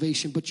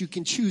salvation, but you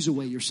can choose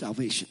away your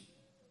salvation.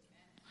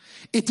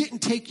 It didn't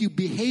take you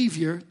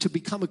behavior to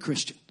become a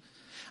Christian.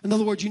 In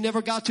other words, you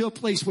never got to a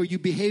place where you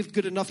behaved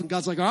good enough and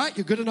God's like, all right,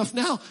 you're good enough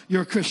now,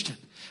 you're a Christian.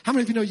 How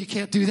many of you know you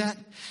can't do that?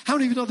 How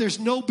many of you know there's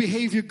no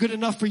behavior good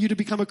enough for you to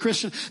become a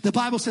Christian? The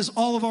Bible says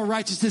all of our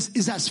righteousness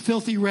is as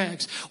filthy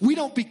rags. We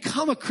don't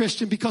become a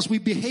Christian because we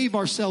behave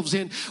ourselves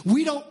in.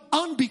 We don't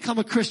unbecome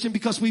a Christian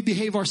because we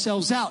behave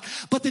ourselves out.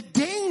 But the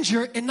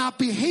danger in not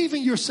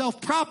behaving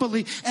yourself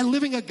properly and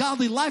living a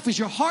godly life is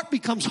your heart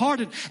becomes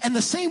hardened. And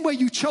the same way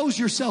you chose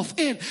yourself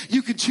in,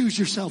 you can choose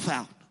yourself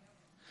out.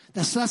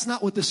 That's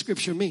not what the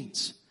scripture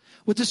means.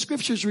 What the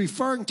scripture is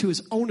referring to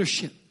is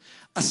ownership.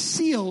 A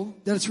seal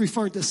that it's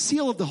referring to, a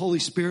seal of the Holy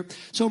Spirit.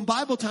 So in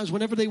Bible times,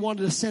 whenever they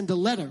wanted to send a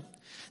letter,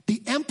 the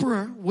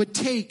emperor would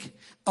take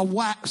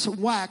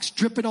some wax,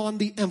 drip it on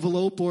the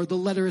envelope or the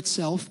letter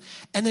itself,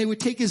 and they would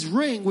take his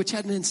ring, which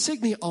had an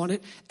insignia on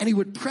it, and he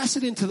would press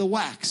it into the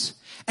wax.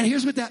 And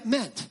here's what that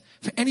meant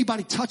for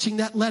anybody touching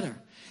that letter.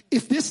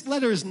 If this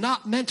letter is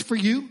not meant for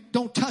you,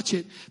 don't touch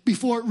it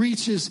before it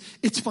reaches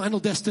its final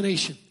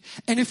destination.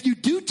 And if you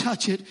do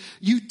touch it,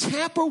 you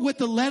tamper with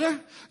the letter,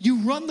 you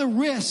run the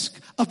risk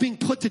of being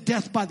put to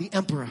death by the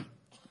emperor.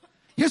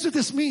 Here's what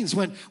this means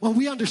when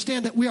we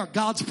understand that we are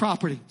God's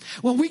property.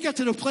 When we get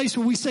to the place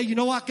where we say, you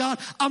know what, God,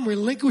 I'm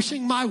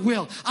relinquishing my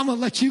will. I'm going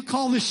to let you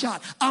call the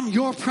shot. I'm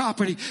your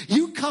property.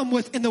 You come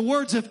with, in the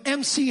words of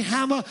MC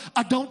Hammer,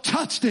 a don't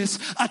touch this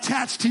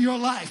attached to your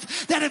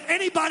life. That if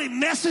anybody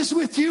messes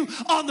with you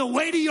on the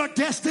way to your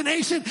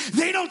destination,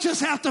 they don't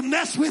just have to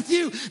mess with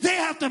you. They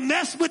have to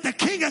mess with the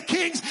King of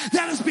Kings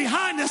that is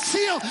behind the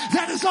seal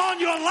that is on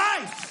your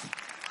life.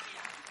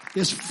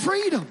 There's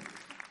freedom.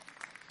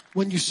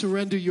 When you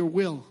surrender your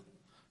will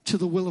to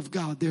the will of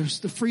God,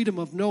 there's the freedom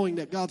of knowing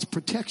that God's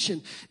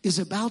protection is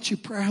about you.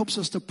 Prayer helps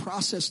us to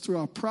process through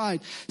our pride.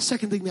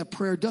 Second thing that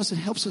prayer does, it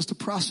helps us to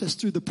process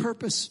through the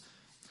purpose.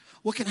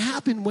 What can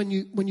happen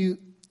when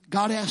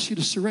God asks you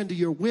to surrender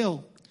your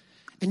will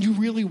and you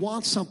really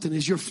want something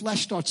is your flesh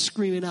starts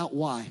screaming out,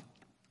 why?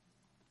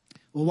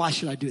 Well, why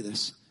should I do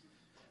this?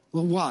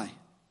 Well, why?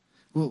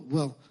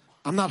 Well,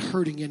 I'm not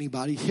hurting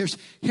anybody. Here's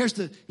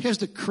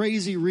the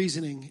crazy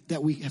reasoning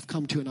that we have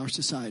come to in our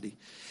society.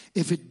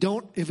 If it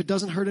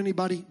doesn't hurt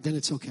anybody, then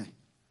it's okay.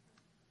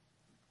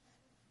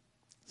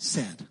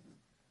 Sad.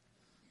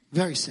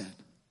 Very sad.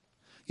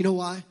 You know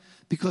why?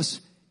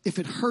 Because if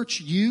it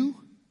hurts you,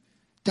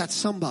 that's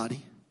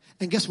somebody.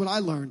 And guess what I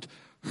learned?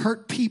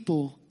 Hurt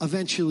people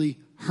eventually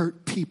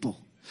hurt people.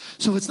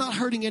 So if it's not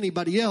hurting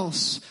anybody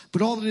else,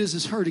 but all it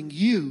is hurting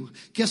you,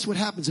 guess what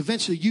happens?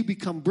 Eventually you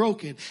become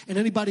broken, and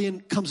anybody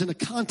comes into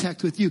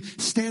contact with you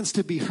stands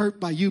to be hurt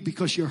by you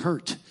because you're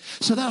hurt.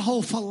 So that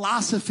whole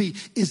philosophy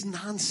is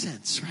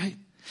nonsense, right?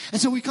 And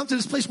so we come to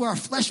this place where our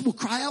flesh will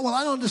cry out, well,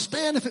 I don't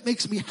understand if it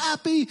makes me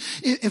happy,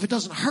 if it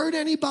doesn't hurt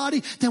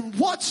anybody, then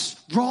what's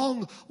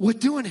wrong with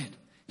doing it?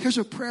 Here's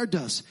what prayer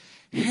does.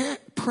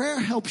 Prayer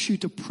helps you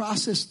to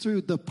process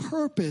through the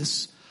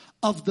purpose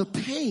of the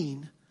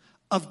pain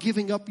of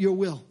giving up your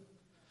will?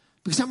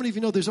 Because how many of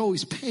you know there's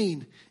always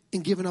pain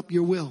in giving up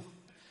your will?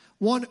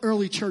 One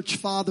early church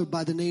father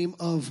by the name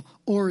of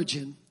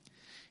Origen,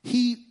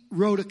 he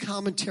wrote a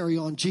commentary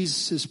on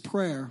Jesus'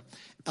 prayer,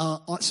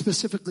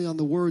 specifically on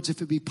the words,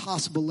 if it be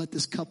possible, let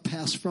this cup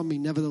pass from me.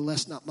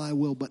 Nevertheless, not my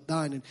will, but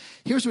thine. And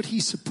here's what he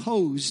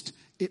supposed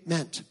it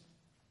meant.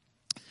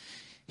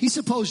 He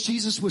supposed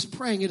Jesus was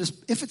praying,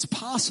 if it's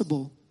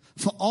possible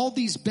for all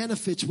these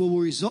benefits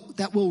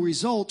that will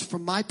result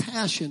from my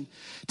passion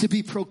to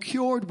be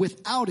procured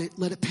without it,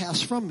 let it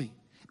pass from me.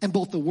 And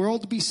both the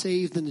world be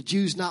saved and the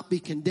Jews not be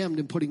condemned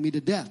in putting me to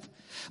death.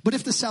 But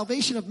if the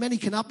salvation of many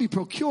cannot be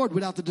procured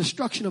without the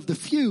destruction of the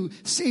few,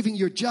 saving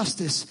your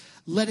justice,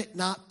 let it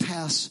not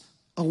pass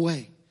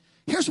away.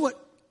 Here's what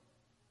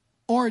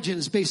Origen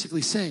is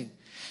basically saying.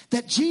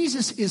 That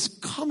Jesus is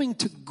coming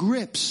to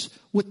grips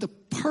with the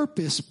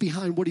purpose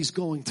behind what he's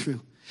going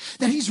through.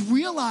 That he's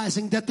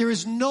realizing that there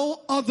is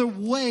no other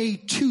way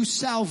to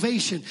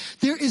salvation.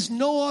 There is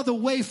no other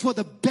way for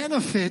the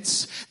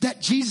benefits that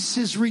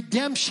Jesus'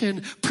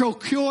 redemption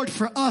procured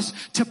for us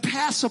to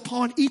pass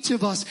upon each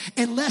of us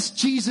unless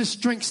Jesus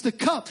drinks the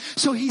cup.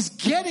 So he's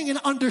getting an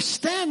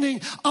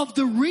understanding of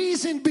the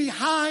reason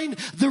behind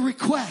the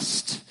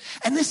request.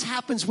 And this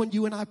happens when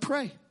you and I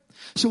pray.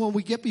 So when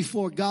we get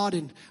before God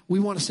and we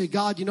want to say,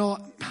 God, you know,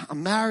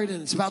 I'm married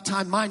and it's about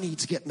time my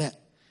needs get met.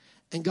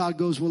 And God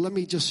goes, well, let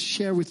me just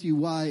share with you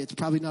why it's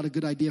probably not a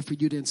good idea for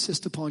you to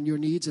insist upon your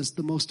needs as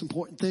the most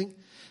important thing.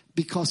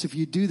 Because if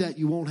you do that,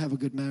 you won't have a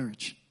good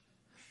marriage.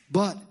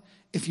 But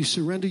if you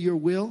surrender your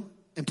will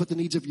and put the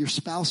needs of your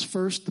spouse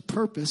first, the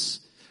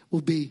purpose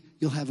will be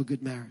you'll have a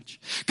good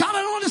marriage. God,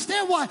 I don't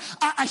understand why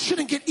I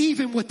shouldn't get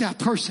even with that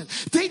person.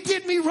 They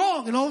did me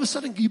wrong. And all of a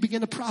sudden you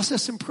begin to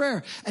process in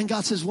prayer. And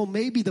God says, well,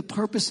 maybe the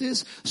purpose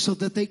is so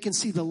that they can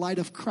see the light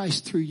of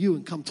Christ through you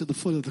and come to the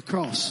foot of the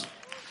cross.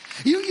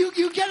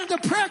 You get into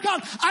prayer,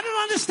 God, I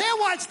don't understand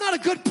why it's not a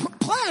good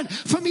plan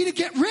for me to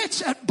get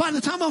rich by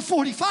the time I'm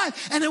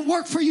 45 and then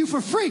work for you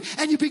for free.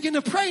 And you begin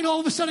to pray and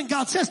all of a sudden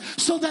God says,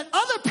 so that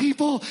other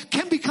people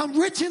can become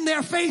rich in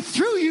their faith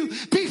through you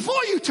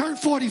before you turn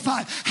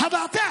 45. How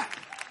about that?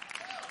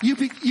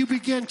 You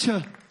begin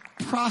to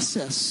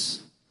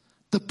process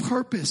the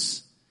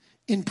purpose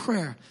in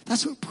prayer.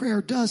 That's what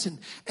prayer does. And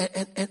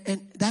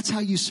that's how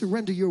you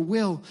surrender your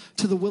will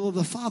to the will of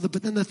the Father.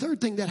 But then the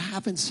third thing that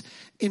happens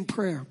in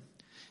prayer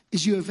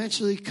is you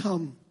eventually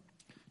come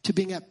to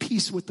being at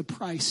peace with the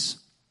price.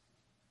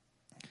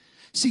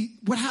 See,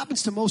 what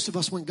happens to most of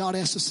us when God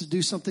asks us to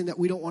do something that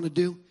we don't want to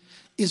do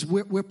is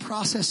we're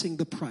processing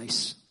the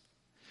price.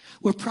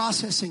 We're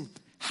processing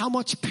how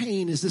much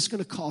pain is this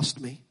going to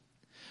cost me?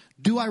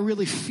 Do I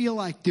really feel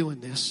like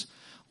doing this?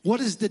 What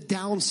is the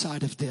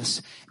downside of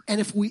this? And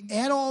if we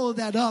add all of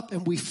that up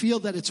and we feel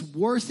that it's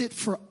worth it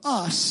for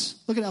us,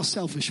 look at how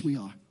selfish we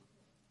are.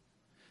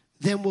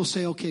 Then we'll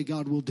say, okay,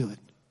 God, we'll do it.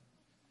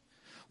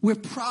 We're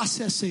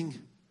processing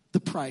the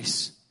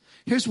price.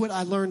 Here's what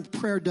I learned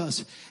prayer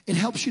does. It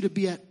helps you to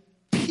be at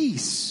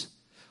peace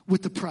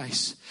with the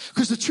price.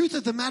 Because the truth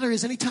of the matter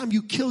is anytime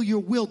you kill your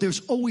will,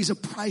 there's always a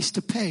price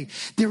to pay.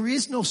 There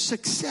is no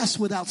success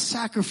without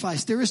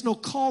sacrifice. There is no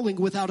calling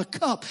without a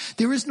cup.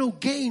 There is no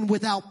gain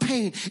without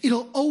pain.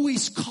 It'll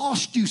always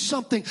cost you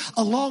something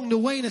along the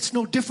way, and it's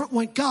no different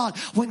when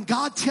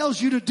God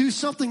tells you to do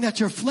something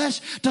that your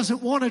flesh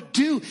doesn't want to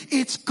do,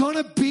 it's going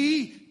to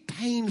be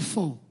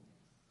painful.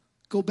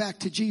 Go back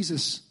to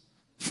Jesus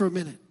for a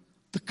minute.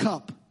 The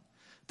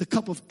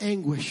cup of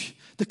anguish,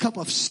 the cup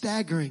of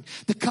staggering,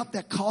 the cup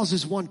that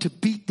causes one to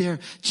beat their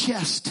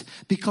chest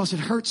because it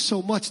hurts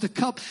so much, the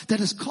cup that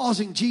is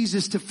causing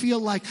Jesus to feel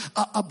like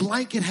a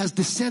blanket has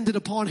descended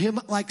upon him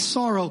like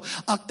sorrow,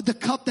 the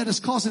cup that is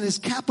causing his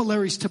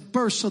capillaries to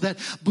burst so that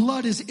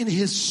blood is in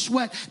his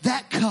sweat,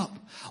 that cup.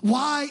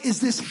 Why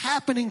is this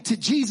happening to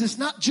Jesus?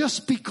 Not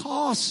just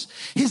because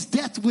his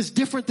death was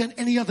different than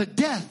any other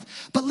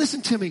death, but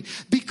listen to me,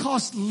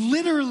 because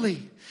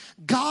literally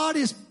God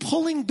is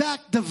pulling back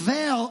the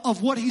veil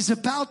of what he's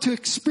about to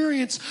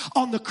experience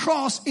on the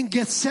cross in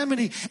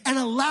Gethsemane and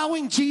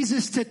allowing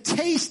Jesus to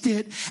taste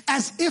it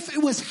as if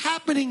it was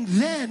happening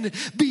then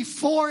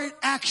before it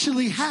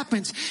actually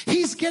happens.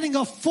 He's getting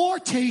a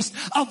foretaste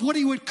of what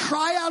he would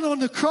cry out on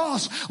the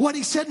cross when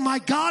he said, my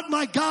God,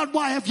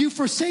 why have you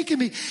forsaken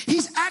me?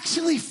 He's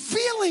actually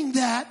feeling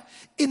that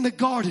in the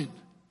garden.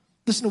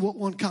 Listen to what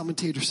one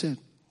commentator said.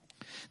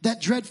 That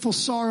dreadful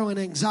sorrow and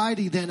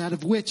anxiety then out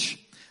of which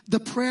the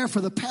prayer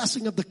for the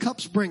passing of the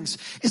cups brings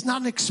is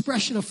not an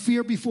expression of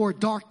fear before a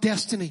dark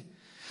destiny,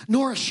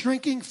 nor a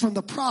shrinking from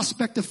the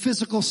prospect of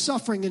physical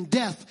suffering and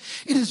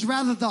death. It is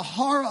rather the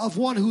horror of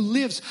one who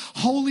lives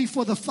wholly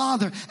for the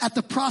Father at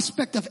the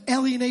prospect of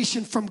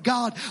alienation from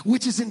God,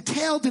 which is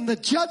entailed in the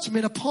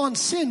judgment upon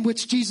sin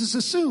which Jesus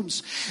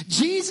assumes.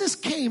 Jesus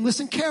came,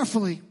 listen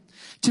carefully,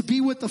 to be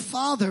with the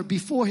Father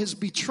before his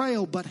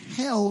betrayal, but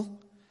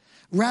hell,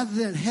 rather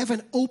than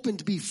heaven,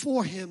 opened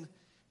before him,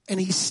 and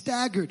he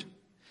staggered.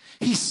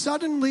 He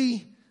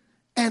suddenly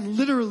and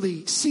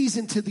literally sees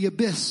into the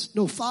abyss.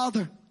 No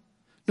Father,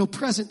 no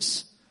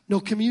presence, no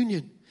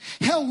communion.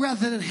 Hell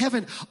rather than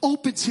heaven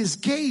opens its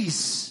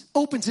gaze.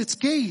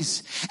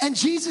 And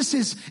Jesus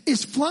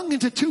is flung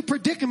into two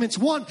predicaments.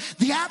 One,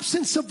 the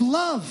absence of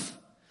love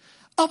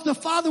of the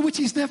Father, which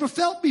he's never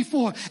felt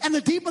before. And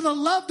the deeper the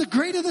love, the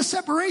greater the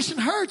separation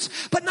hurts.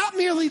 But not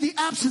merely the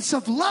absence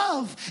of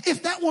love,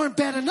 if that weren't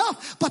bad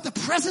enough, but the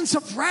presence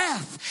of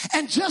wrath.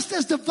 And just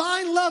as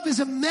divine love is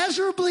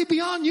immeasurably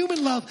beyond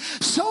human love,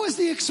 so is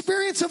the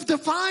experience of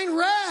divine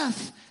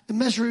wrath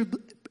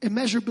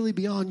immeasurably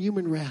beyond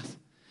human wrath.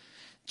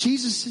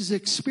 Jesus is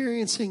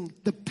experiencing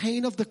the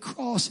pain of the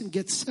cross in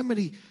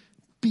Gethsemane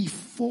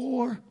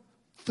before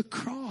the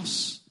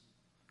cross.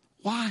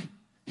 Why?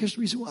 Here's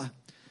the reason why.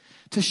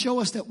 To show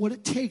us that what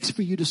it takes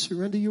for you to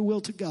surrender your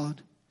will to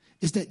God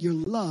is that your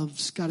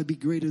love's got to be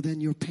greater than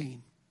your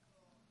pain.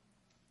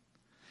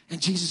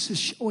 And Jesus is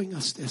showing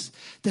us this,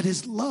 that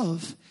his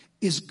love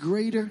is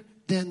greater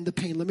than the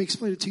pain. Let me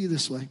explain it to you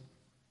this way.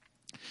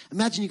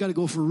 Imagine you got to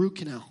go for a root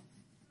canal.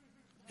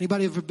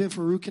 Anybody ever been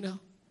for a root canal?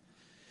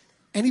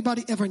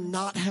 Anybody ever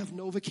not have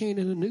Novocaine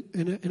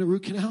in a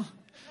root canal?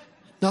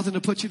 Nothing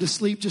to put you to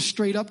sleep, just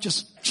straight up,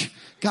 just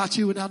got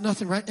you without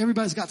nothing, right?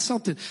 Everybody's got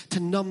something to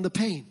numb the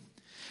pain.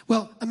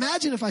 Well,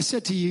 imagine if I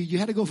said to you, you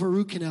had to go for a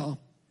root canal.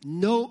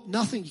 No,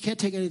 nothing. You can't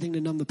take anything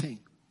to numb the pain.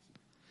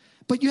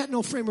 But you had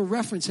no frame of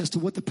reference as to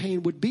what the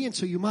pain would be. And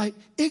so you might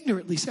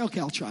ignorantly say, okay,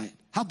 I'll try it.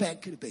 How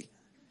bad could it be?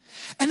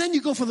 And then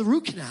you go for the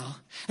root canal,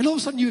 and all of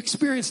a sudden you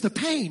experience the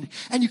pain,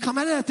 and you come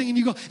out of that thing and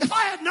you go, if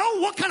I had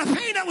known what kind of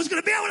pain that was going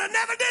to be, I would have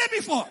never did it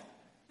before.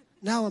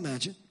 Now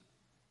imagine,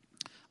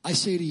 I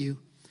say to you,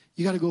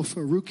 you got to go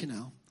for a root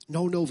canal,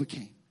 no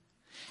Novocaine.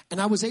 And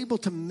I was able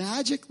to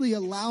magically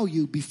allow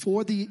you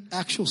before the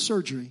actual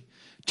surgery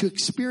to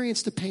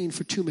experience the pain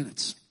for 2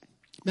 minutes.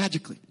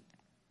 Magically.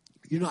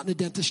 You're not in a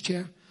dentist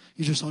chair.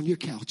 You're just on your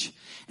couch.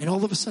 And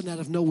all of a sudden, out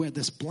of nowhere,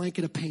 this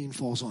blanket of pain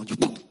falls on you.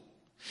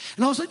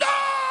 And I was like, no!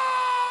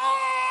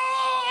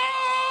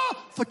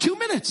 For 2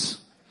 minutes.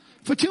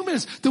 For 2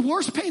 minutes. The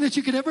worst pain that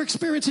you could ever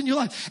experience in your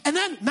life. And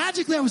then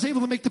magically I was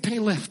able to make the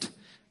pain lift.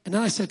 And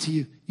then I said to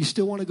you, you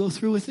still want to go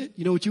through with it?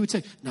 You know what you would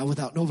say? Not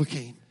without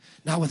Novocaine.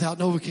 Not without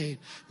Novocaine.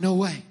 No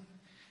way.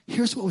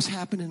 Here's what was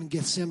happening in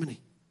Gethsemane.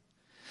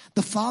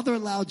 The Father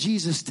allowed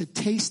Jesus to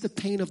taste the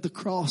pain of the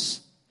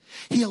cross.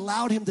 He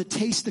allowed him to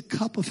taste the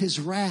cup of his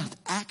wrath,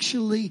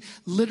 actually,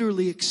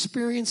 literally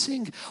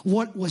experiencing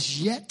what was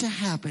yet to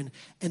happen.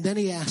 And then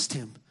he asked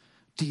him,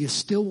 do you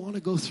still want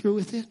to go through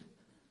with it?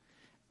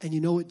 And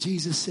you know what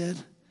Jesus said?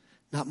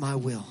 Not my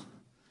will,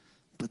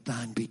 but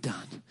thine be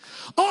done.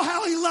 Oh,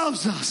 how he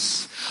loves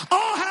us.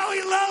 Oh, how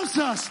he loves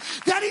us.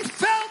 That he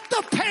felt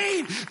the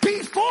pain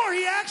before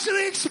he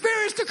actually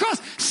experienced the cross.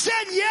 Said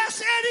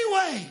yes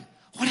anyway.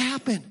 What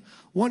happened?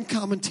 One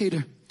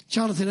commentator,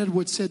 Jonathan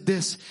Edwards, said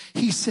this.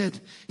 He said,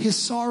 his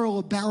sorrow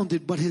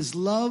abounded, but his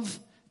love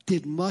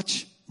did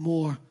much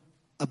more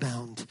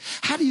abound.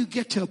 How do you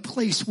get to a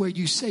place where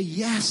you say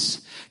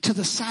yes to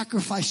the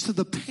sacrifice, to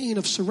the pain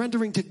of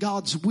surrendering to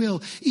God's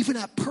will, even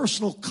at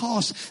personal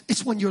cost?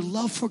 It's when your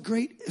love for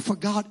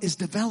God is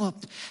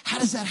developed. How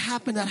does that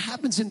happen? That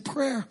happens in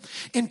prayer.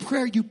 In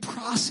prayer, you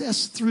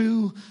process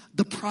through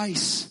the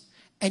price,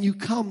 and you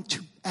come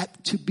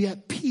to be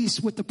at peace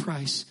with the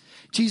price.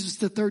 Jesus,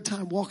 the third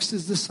time, walks to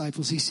his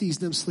disciples. He sees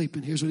them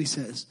sleeping. Here's what he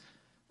says.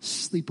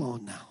 Sleep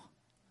on now.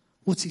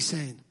 What's he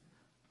saying?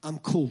 I'm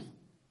cool.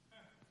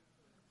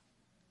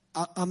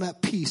 I'm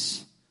at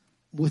peace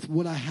with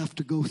what I have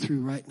to go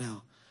through right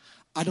now.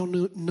 I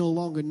don't no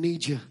longer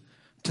need you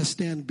to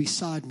stand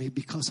beside me,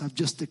 because I've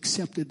just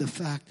accepted the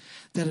fact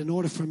that in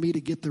order for me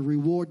to get the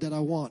reward that I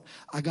want,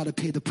 I got to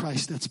pay the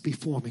price that's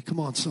before me. Come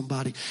on,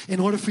 somebody. In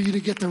order for you to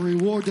get the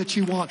reward that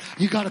you want,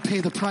 you got to pay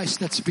the price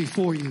that's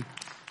before you.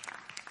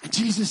 And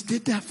Jesus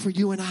did that for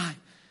you and I.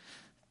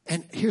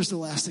 And here's the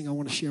last thing I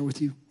want to share with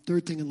you.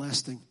 Third thing and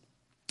last thing.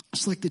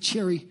 It's like the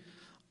cherry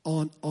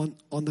on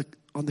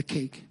the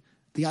cake.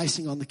 The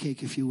icing on the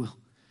cake, if you will.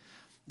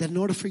 That in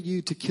order for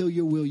you to kill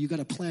your will, you got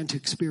to plan to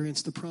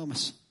experience the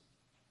promise.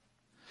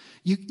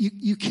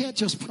 You can't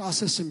just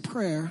process in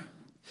prayer.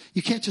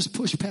 You can't just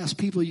push past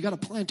people. You got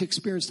to plan to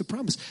experience the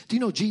promise. Do you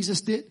know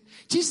Jesus did?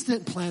 Jesus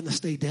didn't plan to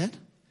stay dead.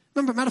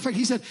 Remember, matter of fact,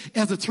 he said,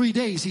 after 3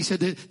 days, he said,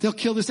 they'll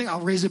kill this thing,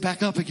 I'll raise it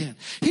back up again.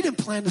 He didn't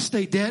plan to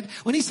stay dead.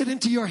 When he said,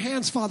 into your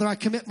hands, Father, I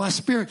commit my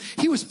spirit,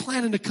 he was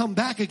planning to come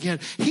back again.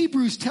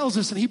 Hebrews tells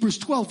us in Hebrews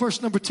 12,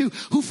 verse number 2,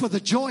 who for the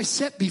joy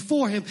set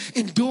before him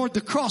endured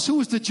the cross. Who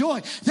was the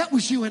joy? That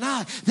was you and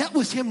I. That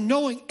was him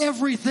knowing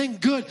everything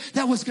good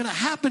that was going to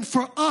happen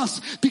for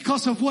us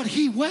because of what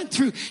he went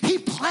through. He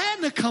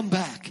planned to come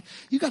back.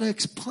 You got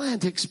to plan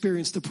to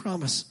experience the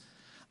promise.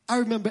 I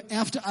remember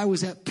after I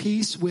was at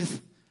peace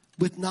with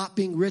not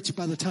being rich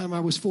by the time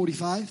I was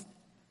 45.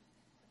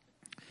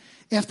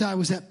 After I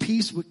was at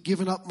peace with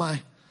giving up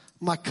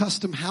my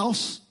custom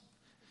house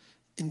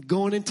and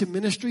going into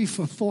ministry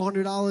for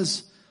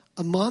 $400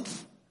 a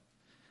month,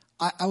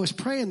 I was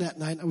praying that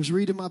night. I was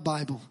reading my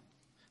Bible.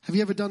 Have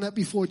you ever done that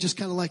before? Just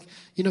kind of like,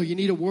 you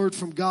need a word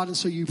from God, and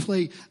so you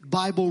play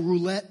Bible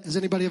roulette. Has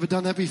anybody ever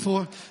done that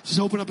before? Just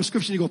open up a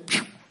scripture and you go,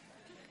 pew,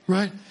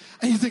 right?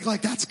 And you think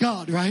like, that's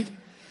God, right?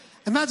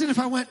 Imagine if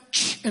I went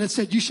and it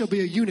said, you shall be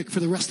a eunuch for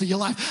the rest of your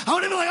life. I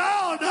would have been like,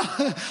 oh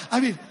no. I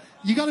mean,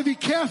 you got to be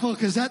careful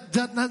because that's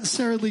not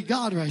necessarily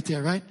God right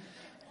there, right?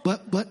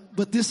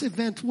 But this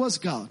event was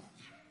God.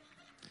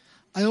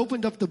 I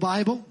opened up the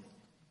Bible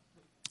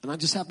and I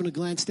just happened to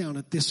glance down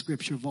at this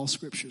scripture of all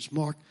scriptures,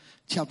 Mark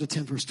chapter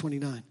 10, verse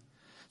 29.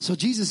 So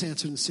Jesus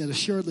answered and said,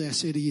 assuredly I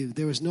say to you,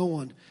 there is no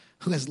one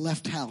who has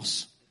left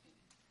house.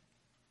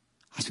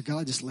 I said, God,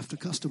 I just left a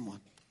custom one.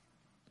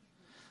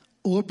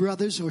 Or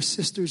brothers or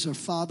sisters or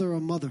father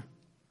or mother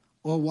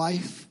or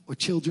wife or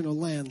children or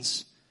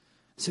lands.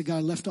 I said, God,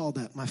 I left all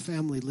that. My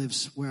family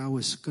lives where I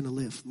was going to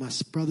live. My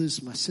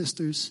brothers, my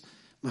sisters,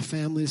 my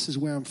family, this is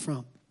where I'm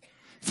from.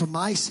 For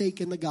my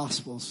sake in the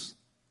Gospels.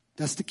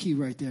 That's the key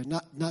right there.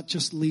 Not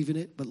just leaving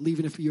it, but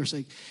leaving it for your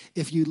sake.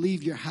 If you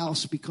leave your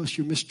house because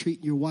you're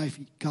mistreating your wife,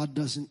 God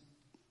doesn't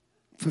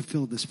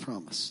fulfill this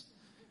promise.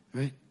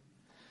 Right?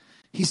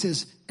 He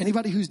says,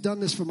 anybody who's done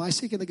this for my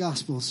sake in the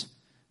Gospels,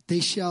 they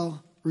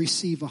shall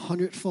receive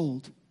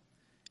 100-fold.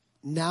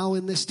 Now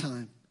in this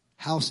time,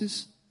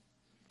 houses,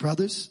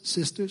 brothers,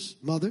 sisters,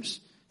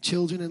 mothers,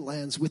 children, and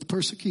lands with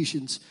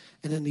persecutions,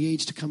 and in the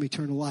age to come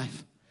eternal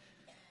life.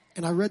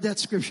 And I read that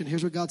scripture, and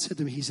here's what God said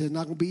to me. He said, it's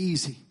not going to be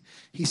easy.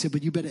 He said,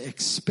 but you better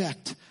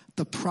expect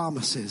the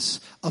promises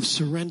of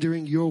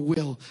surrendering your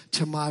will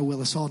to my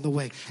will. It's on the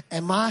way.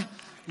 And my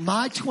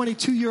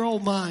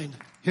 22-year-old mind,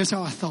 here's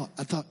how I thought.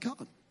 I thought,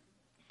 God,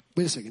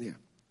 wait a second here.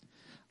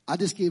 I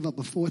just gave up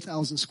a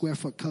 4,000 square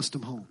foot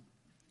custom home.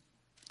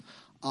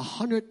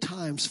 100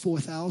 times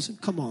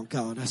 4,000. Come on,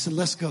 God. I said,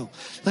 let's go.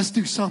 Let's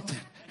do something,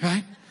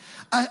 right?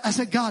 I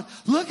said, God,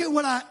 look at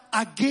what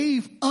I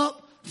gave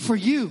up for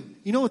you.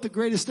 You know what the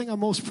greatest thing I'm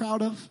most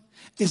proud of?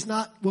 Is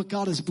not what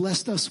God has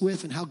blessed us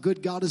with and how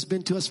good God has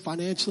been to us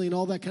financially and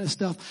all that kind of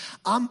stuff.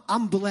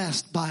 I'm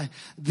blessed by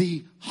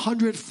the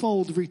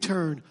 100-fold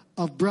return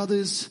of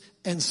brothers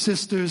and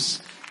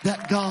sisters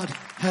that God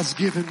has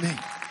given me.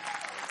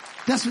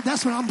 That's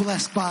what I'm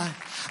blessed by.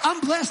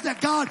 I'm blessed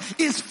that God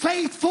is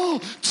faithful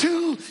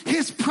to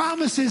his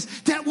promises,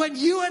 that when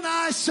you and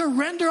I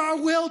surrender our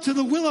will to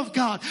the will of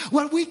God,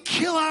 when we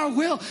kill our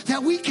will,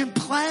 that we can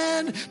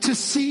plan to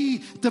see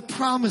the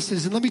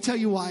promises. And let me tell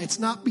you why. It's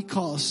not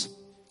because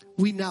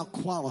we now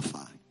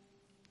qualify.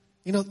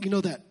 You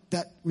know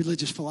that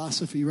religious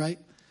philosophy, right?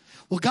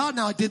 Well, God,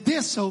 now I did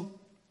this, so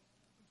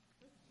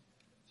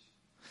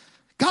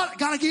God,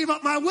 I gave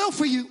up my will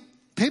for you.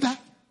 Pay back.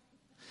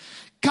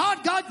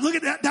 God, look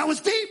at that. That was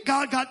deep.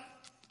 God,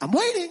 I'm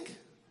waiting.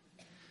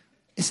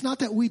 It's not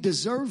that we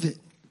deserve it.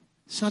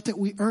 It's not that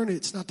we earn it.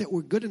 It's not that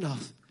we're good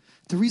enough.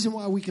 The reason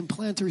why we can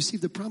plan to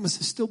receive the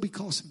promise is still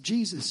because of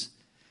Jesus.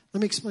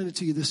 Let me explain it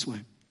to you this way.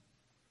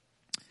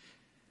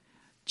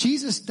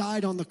 Jesus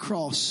died on the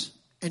cross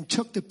and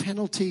took the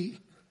penalty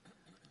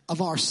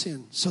of our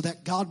sin so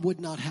that God would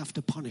not have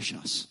to punish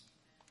us.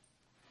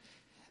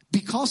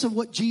 Because of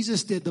what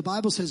Jesus did, the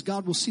Bible says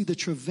God will see the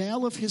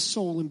travail of his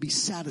soul and be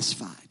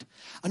satisfied.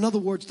 In other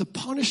words, the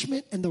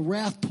punishment and the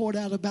wrath poured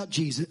out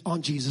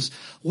on Jesus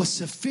was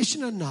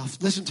sufficient enough,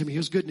 listen to me,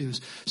 here's good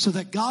news, so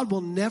that God will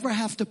never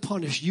have to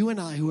punish you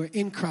and I who are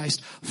in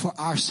Christ for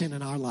our sin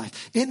in our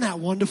life. Isn't that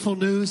wonderful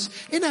news?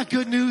 Isn't that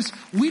good news?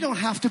 We don't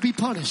have to be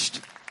punished.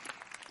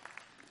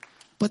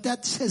 But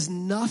that says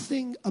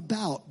nothing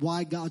about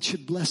why God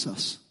should bless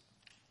us.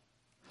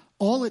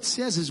 All it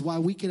says is why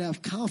we can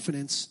have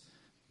confidence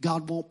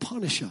God won't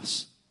punish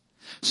us.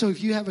 So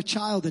if you have a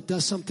child that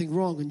does something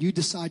wrong and you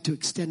decide to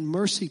extend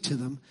mercy to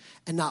them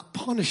and not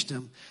punish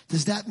them,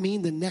 does that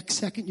mean the next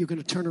second you're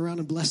going to turn around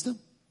and bless them?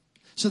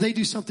 So they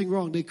do something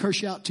wrong. They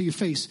curse you out to your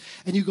face.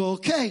 And you go,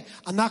 okay,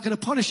 I'm not going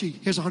to punish you.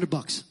 Here's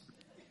 $100.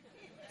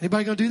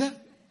 Anybody going to do that?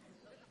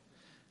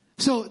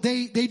 So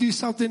they do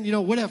something,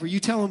 whatever. You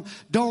tell them,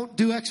 don't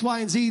do X, Y,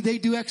 and Z. They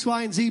do X,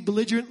 Y, and Z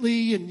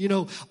belligerently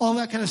and, all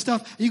that kind of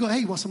stuff. And you go, hey,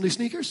 you want some new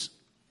sneakers?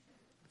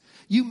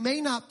 You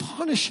may not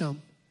punish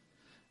them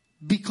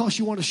because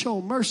you want to show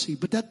them mercy,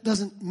 but that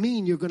doesn't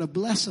mean you're going to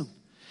bless them.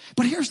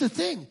 But here's the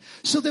thing.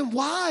 So then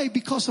why,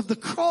 because of the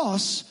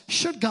cross,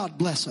 should God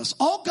bless us?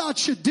 All God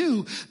should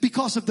do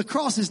because of the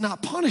cross is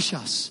not punish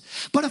us.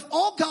 But if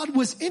all God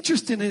was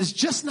interested in is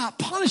just not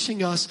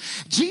punishing us,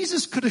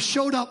 Jesus could have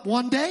showed up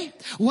one day,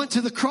 went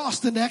to the cross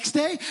the next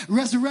day,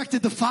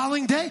 resurrected the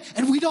following day,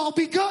 and we'd all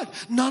be good.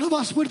 None of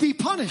us would be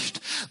punished.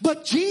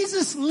 But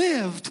Jesus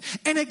lived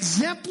an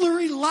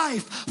exemplary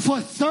life for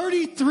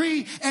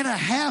 33 and a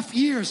half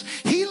years.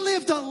 He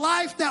lived a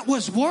life that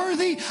was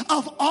worthy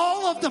of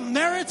all of the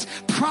merits,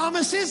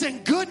 promises,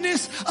 and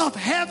goodness of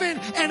heaven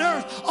and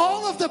earth.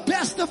 All of the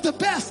best of the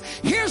best.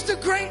 Here's the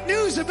great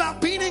news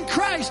about being in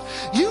Christ.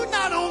 You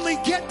not only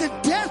get the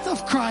death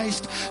of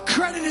Christ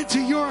credited to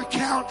your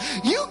account,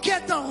 you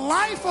get the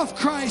life of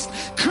Christ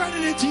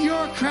credited to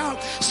your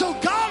account. So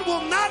God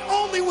will not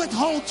only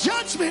withhold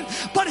judgment,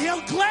 but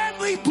he'll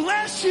gladly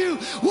bless you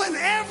with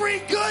every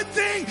good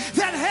thing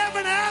that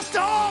heaven has to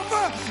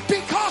offer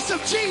because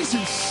of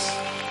Jesus.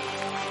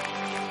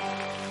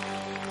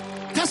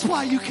 That's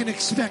why you can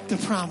expect the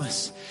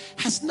promise.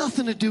 Has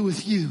nothing to do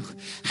with you.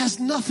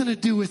 Has nothing to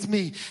do with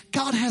me.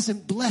 God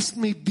hasn't blessed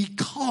me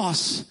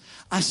because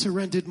I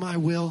surrendered my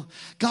will.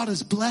 God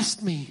has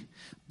blessed me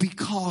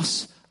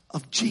because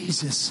of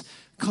Jesus,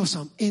 because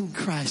I'm in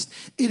Christ.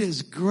 It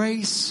is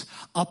grace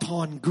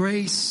upon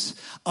grace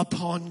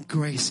upon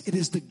grace. It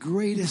is the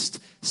greatest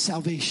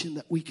salvation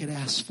that we could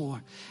ask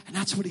for. And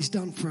that's what he's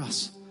done for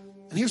us.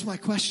 And here's my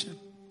question.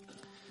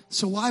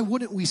 So why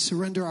wouldn't we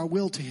surrender our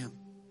will to him?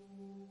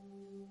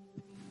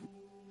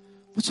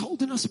 What's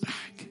holding us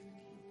back?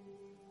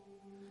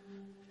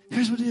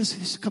 Here's what it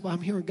is.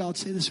 I'm hearing God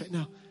say this right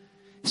now.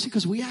 It's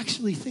because we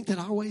actually think that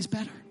our way is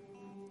better.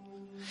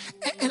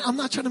 And I'm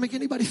not trying to make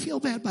anybody feel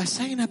bad by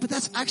saying that, but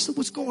that's actually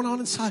what's going on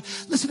inside.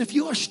 Listen, if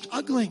you are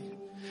struggling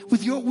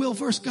with your will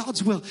versus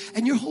God's will,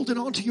 and you're holding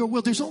on to your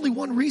will, there's only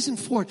one reason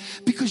for it.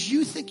 Because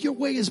you think your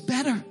way is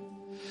better.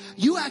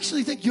 You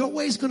actually think your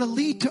way is going to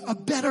lead to a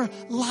better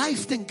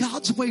life than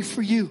God's way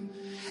for you.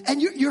 And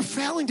you're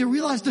failing to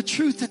realize the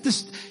truth that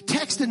this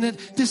text and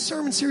that this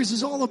sermon series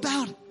is all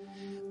about.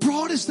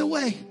 Broad is the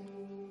way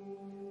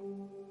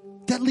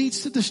that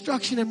leads to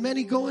destruction, and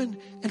many go in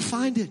and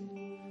find it.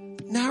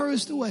 But narrow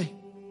is the way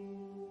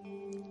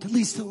that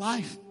leads to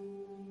life.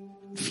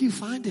 Few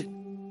find it.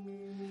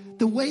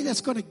 The way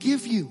that's going to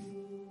give you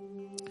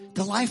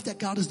the life that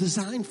God has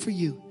designed for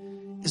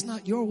you is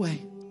not your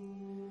way.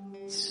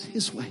 It's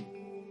his way.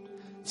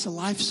 It's a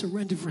life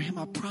surrendered for him.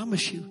 I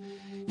promise you,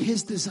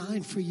 his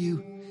design for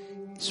you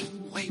is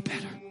way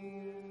better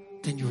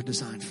than your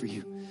design for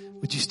you.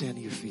 Would you stand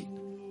to your feet?